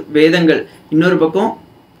வேதங்கள், இன்னொரு பக்கம்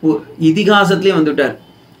இதிகாசத்துலேயும் வந்துட்டார்.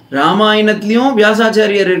 ராமாயணத்துலேயும்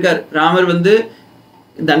வியாசாச்சாரியர் இருக்கார். ராமர் வந்து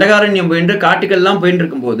தண்டகாரண்யம் போயின்று காட்டுக்கெல்லாம் போயிட்டு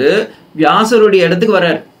இருக்கும்போது வியாசருடைய இடத்துக்கு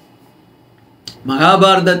வர்றார்.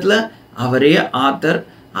 மகாபாரதத்தில் அவரே ஆத்தர்,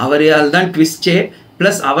 அவரையால் தான் ட்விஸ்டே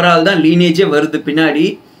ப்ளஸ் அவரால் தான் லீனேஜே வருது.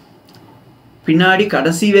 பின்னாடி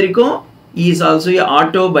கடைசி வரைக்கும் இஸ் ஆல்சோ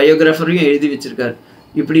ஆட்டோ பயோகிராஃபரையும் எழுதி வச்சிருக்காரு.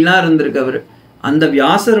 இப்படிலாம் இருந்திருக்கு அவர். அந்த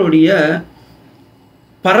வியாசருடைய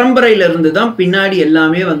பரம்பரையிலிருந்து தான் பின்னாடி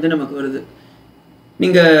எல்லாமே வந்து நமக்கு வருது.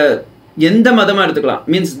 நீங்கள் எந்த மதமாக எடுத்துக்கலாம்,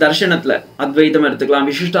 மீன்ஸ் தர்ஷனத்தில் அத்வைதம் எடுத்துக்கலாம்,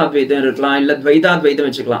 விசிஷ்டாத்வைதம் இருக்கலாம், இல்லை துவைதாத்வைதம்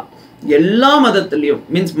வச்சுக்கலாம். எல்லா மதத்துலேயும்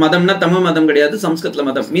மீன்ஸ் மதம்னா தமிழ் மதம் கிடையாது, சம்ஸ்கிருத்தில்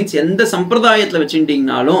மதம் மீன்ஸ் எந்த சம்பிரதாயத்தில்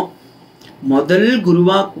வச்சுட்டிங்கனாலும் முதல்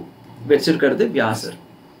குருவாக வச்சிருக்கிறது வியாசர்.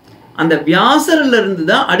 அந்த வியாசர்ல இருந்து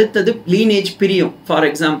தான் அடுத்தது லீனேஜ் பிரியும். ஃபார்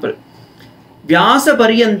எக்ஸாம்பிள் வியாச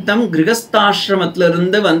பரியந்தம் கிரகஸ்தாசிரமத்துல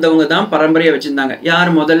இருந்து வந்தவங்க தான் பரம்பரையை வச்சிருந்தாங்க. யார்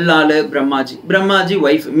முதல் ஆளு? பிரம்மாஜி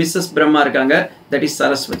ஒய்ஃப் மிஸ்ஸஸ் பிரம்மா இருக்காங்க, தட் இஸ்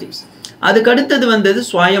சரஸ்வதி. அதுக்கு அடுத்தது வந்தது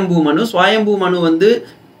சுவாயம்பூ மனு வந்து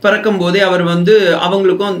பிறக்கும் போதே அவர் வந்து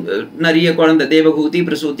அவங்களுக்கும் நிறைய குழந்தை, தேவகூதி,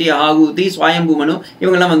 பிரசூதி, ஆகூதி, சுவாயம்பூ மனு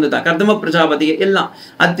இவங்கெல்லாம் வந்துட்டாங்க. கர்தம பிரஜாபதி எல்லாம்,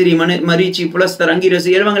 அத்திரி, மரீச்சி, புலஸ்தர், அங்கிரசு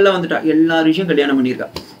இவங்கெல்லாம் வந்துட்டா. எல்லாரையும் கல்யாணம் பண்ணியிருக்கா.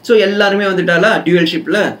 ஸோ எல்லாருமே வந்துட்டாலா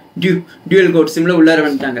டியூவல்ஷிப்ல டியூவல் கோட் சிம்ல உள்ளார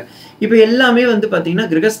வந்துட்டாங்க. இப்போ எல்லாமே வந்து பார்த்தீங்கன்னா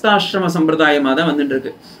கிரகஸ்தாசிரம சம்பிரதாயமாக தான் வந்துட்டு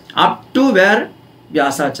இருக்கு. Up to where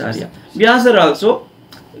Vyasacharya. Vyasar also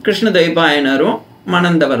Krishna தைபாயனரும்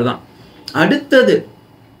மணந்தவர் தான். அடுத்தது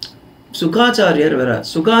சுகாச்சாரியர் வர.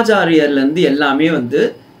 சுகாச்சாரியர்லேருந்து எல்லாமே வந்து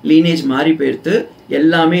லீனேஜ் மாறி போயிடுத்து.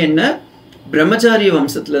 எல்லாமே என்ன பிரம்மச்சாரிய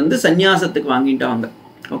வம்சத்துலேருந்து சந்நியாசத்துக்கு வாங்கிட்டாங்க.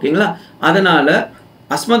 ஓகேங்களா? அதனால்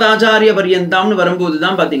அஸ்மதாச்சாரிய பரியந்தாம்னு வரும்போது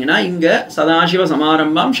தான் பார்த்தீங்கன்னா இங்கே சதாசிவ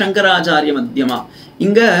சமாரம்பம் சங்கராச்சாரிய மத்தியமா.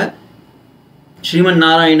 இங்கே ஸ்ரீமன்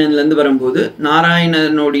நாராயணன்லேருந்து வரும்போது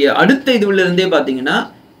நாராயணனுடைய அடுத்த இதுவிலிருந்தே பார்த்தீங்கன்னா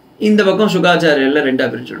இந்த பக்கம் சுகாச்சாரியரில் ரெண்டாக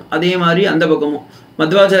பிரிஞ்சிடும். அதே மாதிரி அந்த பக்கமும்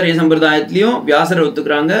மத்வாச்சாரிய சம்பிரதாயத்துலேயும் வியாசரை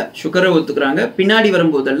ஒத்துக்கிறாங்க, சுகரை ஒத்துக்கிறாங்க. பின்னாடி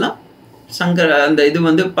வரும்போதெல்லாம் அந்த இது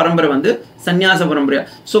வந்து பரம்பரை வந்து சந்நியாச பரம்பரையா.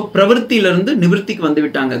 ஸோ பிரவருத்தியிலிருந்து நிவர்த்திக்கு வந்து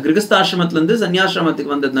விட்டாங்க. கிரகஸ்தாசிரமத்திலேருந்து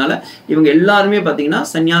சன்னியாசிரமத்துக்கு வந்ததுனால இவங்க எல்லாருமே பார்த்தீங்கன்னா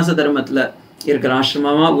சந்நியாச தர்மத்தில் இருக்கிற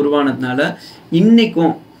ஆசிரமமாக உருவானதுனால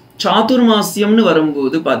இன்னைக்கும் சாதுர்மாசியம்னு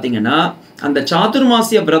வரும்போது பார்த்தீங்கன்னா அந்த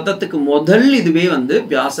சாதுர்மாசிய விரதத்துக்கு முதல் இதுவே வந்து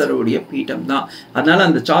வியாசருடைய பீட்டம் தான். அதனால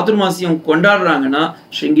அந்த சாதுர்மாசியம் கொண்டாடுறாங்கன்னா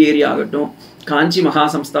ஸ்ருங்கேரி ஆகட்டும், காஞ்சி மகா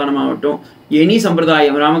சம்ஸ்தானம் ஆகட்டும், எனி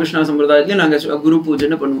சம்பிரதாயம், ராமகிருஷ்ணா சம்பிரதாயத்துலையும் நாங்கள் குரு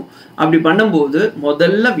பூஜைன்னு பண்ணுவோம். அப்படி பண்ணும்போது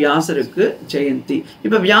முதல்ல வியாசருக்கு ஜெயந்தி.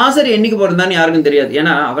 இப்போ வியாசர் என்னைக்கு பிறந்தான்னு யாருக்கும் தெரியாது.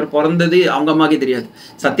 ஏன்னா அவர் பிறந்தது அவங்க அம்மாக்கே தெரியாது.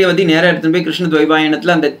 சத்தியவதி நேராக எடுத்துன்னு போய் கிருஷ்ண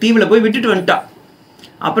துவைபாயனத்தில் அந்த தீவில் போய் விட்டுட்டு வந்துட்டா.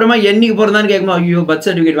 அப்புறமா என்னைக்கு பிறந்தான்னு கேட்கும்போது ஐயோ பர்த்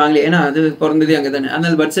சர்டிஃபிகேட் வாங்கலையே, ஏன்னா அது பிறந்ததே அங்கே தானே,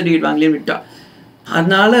 அதனால பர்த் சர்டிஃபிகேட் வாங்கலேன்னு விட்டா.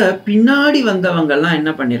 அதனால பின்னாடி வந்தவங்கெல்லாம்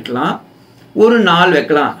என்ன பண்ணியிருக்கலாம், ஒரு நாள்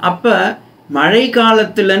வைக்கலாம். அப்போ மழை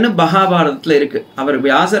காலத்துலன்னு மகாபாரதத்தில் இருக்குது. அவர்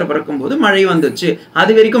வியாசரை பிறக்கும்போது மழை வந்துச்சு,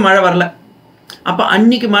 அது வரைக்கும் மழை வரல. அப்போ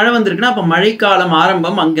அன்னைக்கு மழை வந்திருக்குன்னா அப்போ மழைக்காலம்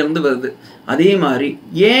ஆரம்பம் அங்கேருந்து வருது. அதே மாதிரி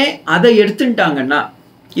ஏன் அதை எடுத்துட்டாங்கன்னா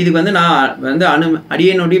இதுக்கு வந்து நான் வந்து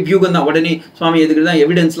அடியனுடைய வியூகம் தான். உடனே சுவாமி எதுக்கு தான்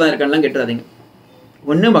எவிடன்ஸ்லாம் இருக்கான்லாம் கேட்டுறாதீங்க.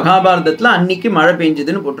 ஒன்று மகாபாரதத்தில் அன்னைக்கு மழை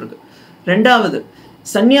பெஞ்சதுன்னு போட்டிருக்கு. ரெண்டாவது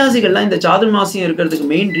சன்னியாசிகள்லாம் இந்த சாதுர்மாசியம் இருக்கிறதுக்கு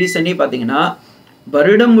மெயின் ரீசனே பார்த்தீங்கன்னா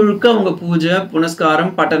வருடம் முழுக்க அவங்க பூஜை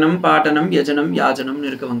புனஸ்காரம் பட்டனம் பாட்டனம் யஜனம் யாஜனம்னு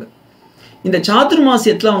இருக்கவங்க. இந்த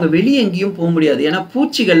சாதுர்மாசியத்தில் அவங்க வெளியே எங்கேயும் போக முடியாது. ஏன்னா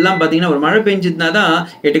பூச்சிகள்லாம் பார்த்தீங்கன்னா ஒரு மழை பெஞ்சதுனா தான்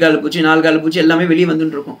 8 கால பூச்சி 4 கால பூச்சி எல்லாமே வெளியே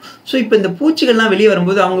வந்துட்டு இருக்கும். ஸோ இப்போ இந்த பூச்சிகள்லாம் வெளியே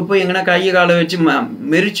வரும்போது அவங்க போய் எங்கன்னா கையை காலை வச்சு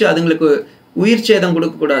மெரிச்சு அதுங்களுக்கு உயிர் சேதம்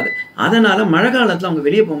கொடுக்கக்கூடாது. அதனால் மழை காலத்தில் அவங்க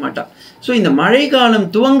வெளியே போக மாட்டா. ஸோ இந்த மழை காலம்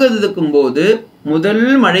துவங்குறதுக்கும் போது முதல்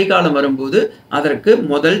மழை காலம் வரும்போது அதற்கு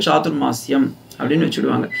முதல் சாதுர்மாசியம் அப்படின்னு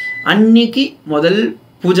வச்சுடுவாங்க. அன்னைக்கு முதல்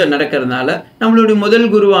பூஜை நடக்கிறதுனால நம்மளுடைய முதல்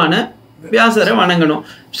குருவான வியாசரை வணங்கணும்.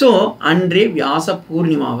 ஸோ அன்றே வியாச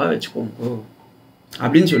பூர்ணிமாவாக வச்சுக்கோங்க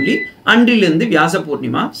அப்படின்னு சொல்லி அன்றிலிருந்து வியாச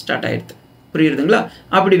பூர்ணிமா ஸ்டார்ட் ஆயிடுது. புரியுதுங்களா?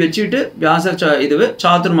 அப்படி வச்சுட்டு வியாச இதுவே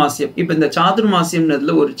சாதுர்மாசியம். இப்போ இந்த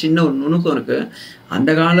சாதுர்மாசியம்ன்றதுல ஒரு சின்ன ஒரு நுணுக்கம் இருக்கு.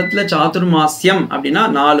 அந்த காலத்தில் சாதுர்மாசியம் அப்படின்னா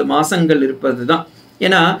 4 மாசங்கள் இருப்பது தான்.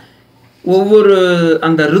 ஏன்னா ஒவ்வொரு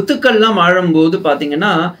அந்த ருத்துக்கள்லாம் வாழும்போது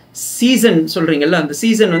பார்த்தீங்கன்னா சீசன் சொல்கிறீங்கல்ல, அந்த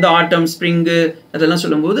சீசன் வந்து ஆட்டம் ஸ்ப்ரிங்கு அதெல்லாம்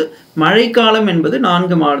சொல்லும்போது மழைக்காலம் என்பது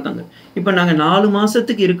 4 மாதங்கள். இப்போ நாங்கள் 4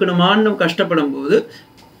 மாதத்துக்கு இருக்கணுமான்னு கஷ்டப்படும் போது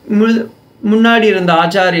முன்னாடி இருந்த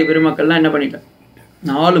ஆச்சாரிய பெருமக்கள்லாம் என்ன பண்ணிட்டேன்,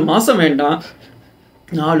 4 மாதம் வேண்டாம்,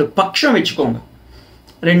 4 பட்சம் வச்சுக்கோங்க,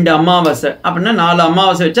 2 அமாவாசை அப்படின்னா 4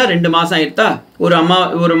 அமாவாசை வச்சா 2 மாதம் ஆயிடுதா,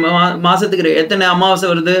 ஒரு மாதத்துக்கு எத்தனை அமாவாசை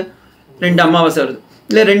வருது, 2 அமாவாசை வருது,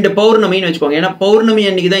 இல்லை 2 பௌர்ணமின்னு வச்சுக்கோங்க, ஏன்னா பௌர்ணமி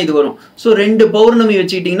அன்னைக்கு தான் இது வரும். ஸோ 2 பௌர்ணமி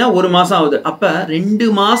வச்சுக்கிட்டிங்கன்னா 1 மாதம் ஆகுது. அப்போ 2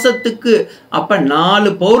 மாதத்துக்கு அப்போ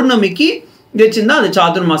 4 பௌர்ணமிக்கு வச்சுருந்தா அது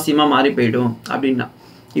சாதுர்மாசியமாக மாறி போயிடும் அப்படின்னா.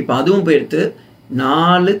 இப்போ அதுவும் போயிடுத்து,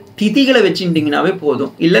 4 திதிகளை வச்சுட்டிங்கனாவே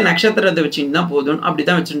போதும், இல்லை நட்சத்திரத்தை வச்சுட்டிங்கன்னா போதும், அப்படி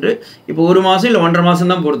தான் வச்சுட்டு இப்போ 1 மாதம் இல்லை 1.5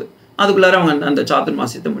 மாதம் தான் போடுது, அதுக்குள்ளார அவங்க அந்த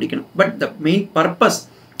சாதுர்மாசியத்தை முடிக்கணும். பட் த மெயின் பர்பஸ்,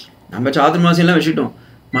 நம்ம சாதுர்மாசியெல்லாம் வச்சுட்டோம்,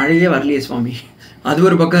 மழையே வரலையே சுவாமி, அது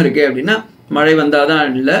ஒரு பக்கம் இருக்கே அப்படின்னா, மழை வந்தால்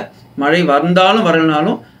தான் இல்லை, மழை வந்தாலும்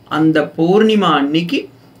வரலனாலும் அந்த பௌர்ணிமா அன்னைக்கு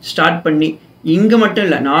ஸ்டார்ட் பண்ணி, இங்கே மட்டும்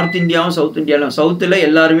இல்லை நார்த் இந்தியாவும் சவுத் இந்தியாவும், சவுத்தில்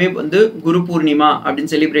எல்லாருமே வந்து குரு பூர்ணிமா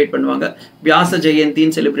அப்படின்னு செலிப்ரேட் பண்ணுவாங்க, வியாச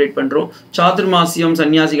ஜெயந்தின்னு செலிப்ரேட் பண்ணுறோம், சாதுர்மாசியம்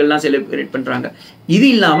சன்னியாசிகள்லாம் செலிப்ரேட் பண்ணுறாங்க. இது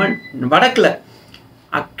இல்லாமல் வடக்கில்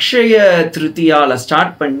அக்ஷய திருத்தியால்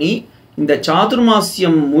ஸ்டார்ட் பண்ணி இந்த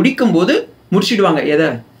சாதுர்மாசியம் முடிக்கும் போது முடிச்சிடுவாங்க. எதை,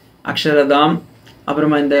 அக்ஷரதாம்,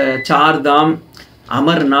 அப்புறமா இந்த சார்தாம்,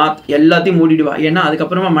 அமர்நாத் எல்லாத்தையும் மூடிடுவா. ஏன்னா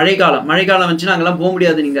அதுக்கப்புறமா மழைக்காலம் வந்துச்சுன்னா அங்கெல்லாம் போக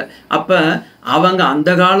முடியாது நீங்கள். அப்போ அவங்க அந்த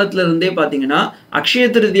காலத்துல இருந்தே பார்த்தீங்கன்னா அக்ஷய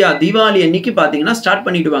திருதியா தீபாவளி அன்னைக்கு பார்த்தீங்கன்னா ஸ்டார்ட்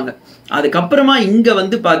பண்ணிடுவாங்க. அதுக்கப்புறமா இங்கே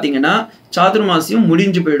வந்து பார்த்தீங்கன்னா சாதுர்மாசியம்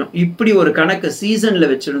முடிஞ்சு போயிடும். இப்படி ஒரு கணக்கு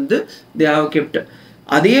சீசனில் வச்சுருந்து தே ஹவ் கெப்ட்.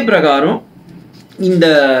 அதே பிரகாரம் இந்த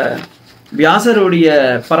வியாசருடைய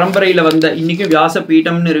பரம்பரையில் வந்த, இன்றைக்கும் வியாச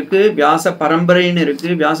பீட்டம்னு இருக்குது, வியாச பரம்பரைன்னு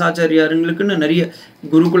இருக்குது, வியாசாச்சாரியாருங்களுக்குன்னு நிறைய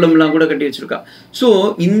குருகுலம்லாம் கூட கட்டி வச்சுருக்கா. ஸோ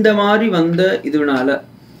இந்த மாதிரி வந்த இதனால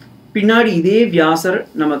பின்னாடி இதே வியாசர்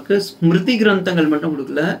நமக்கு ஸ்மிருதி கிரந்தங்கள் மட்டும்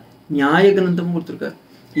கொடுக்கல, நியாய கிரந்தமும் கொடுத்துருக்கார்.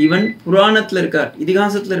 ஈவன் புராணத்தில் இருக்கார்,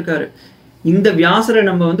 இதிகாசத்தில் இருக்கார். இந்த வியாசரை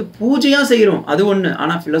நம்ம வந்து பூஜையாக செய்கிறோம், அது ஒன்று.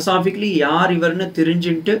 ஆனால் ஃபிலசாபிக்கலி யார் இவர்னு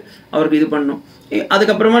தெரிஞ்சுட்டு அவருக்கு இது பண்ணணும்.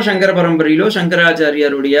 அதுக்கப்புறமா சங்கர பரம்பரையிலோ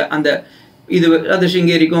சங்கராச்சாரியாருடைய அந்த இது, அது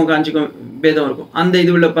சிங்கேரிக்கும் காஞ்சிக்கும் பேதம் இருக்கும், அந்த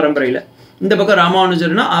இது உள்ள பரம்பரையில். இந்த பக்கம்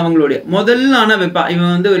ராமானுஜர்னா அவங்களுடைய முதல்ல ஆனால்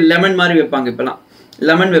இவன் வந்து ஒரு லெமன் மாதிரி வைப்பாங்க, இப்போலாம்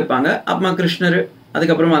லெமன் வைப்பாங்க. அப்புறமா கிருஷ்ணர்,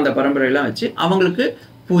 அதுக்கப்புறமா அந்த பரம்பரையெல்லாம் வச்சு அவங்களுக்கு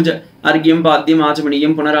பூஜை, அர்க்கியம், பாத்தியம்,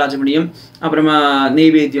 ஆச்சமணியம், புனராச்சமணியம், அப்புறமா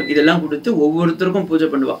நெய்வேத்தியம் இதெல்லாம் கொடுத்து ஒவ்வொருத்தருக்கும் பூஜை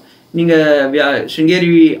பண்ணுவாள். நீங்கள்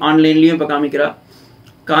சிங்கேரி ஆன்லைன்லேயும் இப்போ காமிக்கிறா,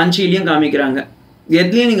 காஞ்சிலையும் காமிக்கிறாங்க.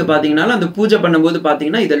 எதுலேயும் நீங்கள் பார்த்தீங்கன்னாலும் அந்த பூஜை பண்ணும்போது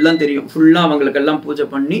பார்த்தீங்கன்னா இதெல்லாம் தெரியும். ஃபுல்லாக அவங்களுக்கெல்லாம் பூஜை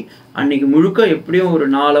பண்ணி அன்னைக்கு முழுக்க எப்படியும் ஒரு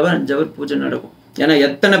 4 hour 5 hour பூஜை நடக்கும். ஏன்னா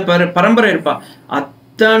எத்தனை பரம்பரை இருப்பா,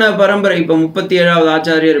 அத்தனை பரம்பரை. இப்போ 37வது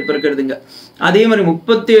ஆச்சாரியர் இப்போ இருக்கிறதுங்க. அதே மாதிரி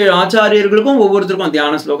 37 ஆச்சாரியர்களுக்கும் ஒவ்வொருத்தருக்கும்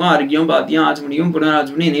தியான ஸ்லோகம், அர்க்கியம், பாத்தியம், ஆச்சமணியம்,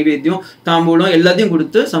 புனராச்சமணியம், நைவேத்தியம், தாம்பூலம் எல்லாத்தையும்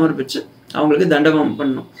கொடுத்து சமர்ப்பித்து அவங்களுக்கு தண்டகம்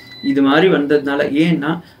பண்ணணும். இது மாதிரி வந்ததுனால, ஏன்னா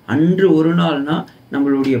அன்று ஒரு நாள்னா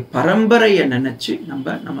நம்மளுடைய பரம்பரையை நினச்சி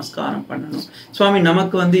நம்ம நமஸ்காரம் பண்ணணும். சுவாமி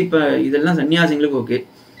நமக்கு வந்து இப்போ இதெல்லாம் சன்னியாசிங்களுக்கு ஓகே,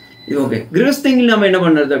 இது ஓகே. கிரகஸ்தங்களுக்கு நம்ம என்ன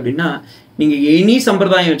பண்ணுறது அப்படின்னா, நீங்கள் எனி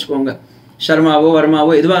சம்பிரதாயம் வச்சுக்கோங்க, சர்மாவோ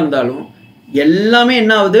வர்மாவோ எதுவாக இருந்தாலும் எல்லாமே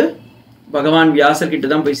என்ன ஆகுது, பகவான்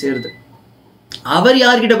வியாசர்கிட்ட தான் போய் சேருது. அவர்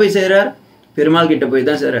யார்கிட்ட போய் சேர்றார், பெருமாள் கிட்ட போய்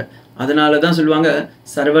தான் சேர்றார். அதனால தான் சொல்லுவாங்க,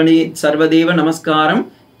 சர்வதேவ நமஸ்காரம்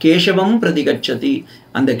கேசவம் பிரதிகச்சதி.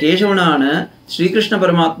 அந்த கேசவனான ஸ்ரீகிருஷ்ண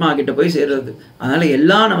பரமாத்மா கிட்ட போய் சேர்றது. அதனால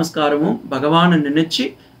எல்லா நமஸ்காரமும் பகவானை நினைச்சு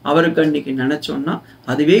அவருக்கு அன்னைக்கு நினைச்சோம்னா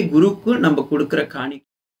அதுவே குருக்கு நம்ம கொடுக்குற காணி.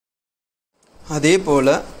 அதே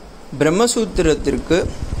போல பிரம்மசூத்திரத்திற்கு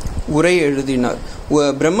உரை எழுதினார்.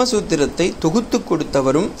 பிரம்மசூத்திரத்தை தொகுத்து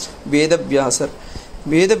கொடுத்தவரும் வேதவியாசர்.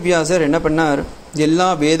 வேதவியாசர் என்ன பண்ணார், எல்லா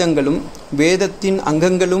வேதங்களும், வேதத்தின்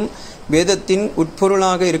அங்கங்களும், வேதத்தின்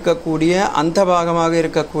உட்பொருளாக இருக்கக்கூடிய அந்த பாகமாக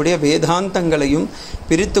இருக்கக்கூடிய வேதாந்தங்களையும்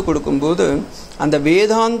பிரித்து கொடுக்கும்போது அந்த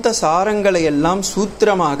வேதாந்த சாரங்களை எல்லாம்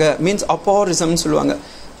சூத்திரமாக, மீன்ஸ் அப்பாரிசம்னு சொல்லுவாங்க,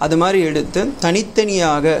 அது மாதிரி எடுத்து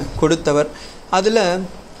தனித்தனியாக கொடுத்தவர். அதில்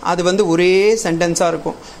அது வந்து ஒரே சென்டென்ஸாக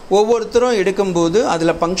இருக்கும். ஒவ்வொருத்தரும் எடுக்கும்போது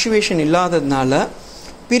அதில் பங்க்சுவேஷன் இல்லாததுனால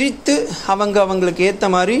பிரித்து அவங்களுக்கு ஏற்ற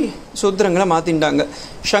மாதிரி சூத்திரங்களை மாற்றிட்டாங்க.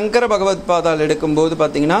 சங்கர பகவத் பாதால் எடுக்கும்போது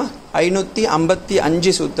பார்த்திங்கன்னா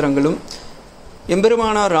 555 சூத்திரங்களும்,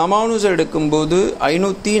 எம்பெருமானார் ராமானுஜர் எடுக்கும்போது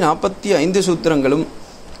 545 சூத்திரங்களும்,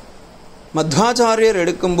 மத்வாச்சாரியர்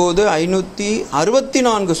எடுக்கும்போது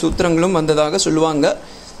 564 சூத்திரங்களும் வந்ததாக சொல்லுவாங்க.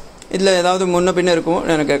 இதில் ஏதாவது முன்ன பின்ன இருக்கும்,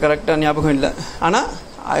 எனக்கு கரெக்டாக ஞாபகம் இல்லை. ஆனால்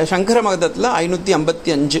சங்கர மதத்தில்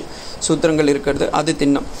 555 சூத்திரங்கள் இருக்கிறது, அது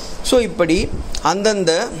திண்ணம். ஸோ இப்படி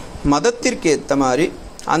அந்தந்த மதத்திற்கு ஏற்ற மாதிரி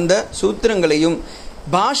அந்த சூத்திரங்களையும்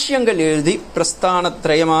பாஷ்யங்கள் எழுதி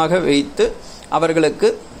பிரஸ்தானத்ரயமாக வைத்து அவர்களுக்கு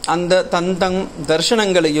அந்த தந்தங்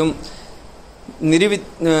தர்சனங்களையும்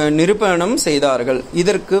நிரூபணம் செய்தார்கள்.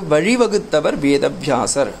 இதற்கு வழிவகுத்தவர்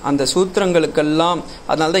வேதவியாசர். அந்த சூத்திரங்களுக்கெல்லாம்,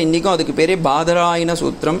 அதனால்தான் இன்னைக்கும் அதுக்கு பேரே பாதராயண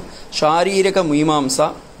சூத்திரம், சாரீரக மீமாம்சா,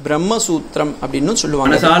 பிரம்மசூத்திரம் அப்படின்னு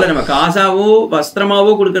சொல்லுவாங்க. நம்ம காசாவோ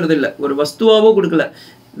வஸ்திரமாவோ கொடுக்கறது இல்லை, ஒரு வஸ்துவாவோ கொடுக்கல,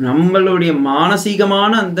 நம்மளுடைய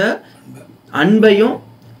மானசீகமான அந்த அன்பையும்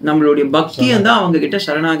நம்மளுடைய பக்தியும் தான் அவங்க கிட்ட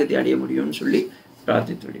சரணாகதி அடைய முடியும்னு சொல்லி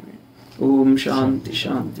பிரார்த்தித்து விடுவேன். ஓம் சாந்தி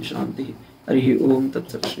சாந்தி சாந்தி. ஹரி ஓம் தத்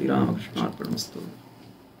சத். ஸ்ரீராமகிருஷ்ணார்ப்பணமஸ்து.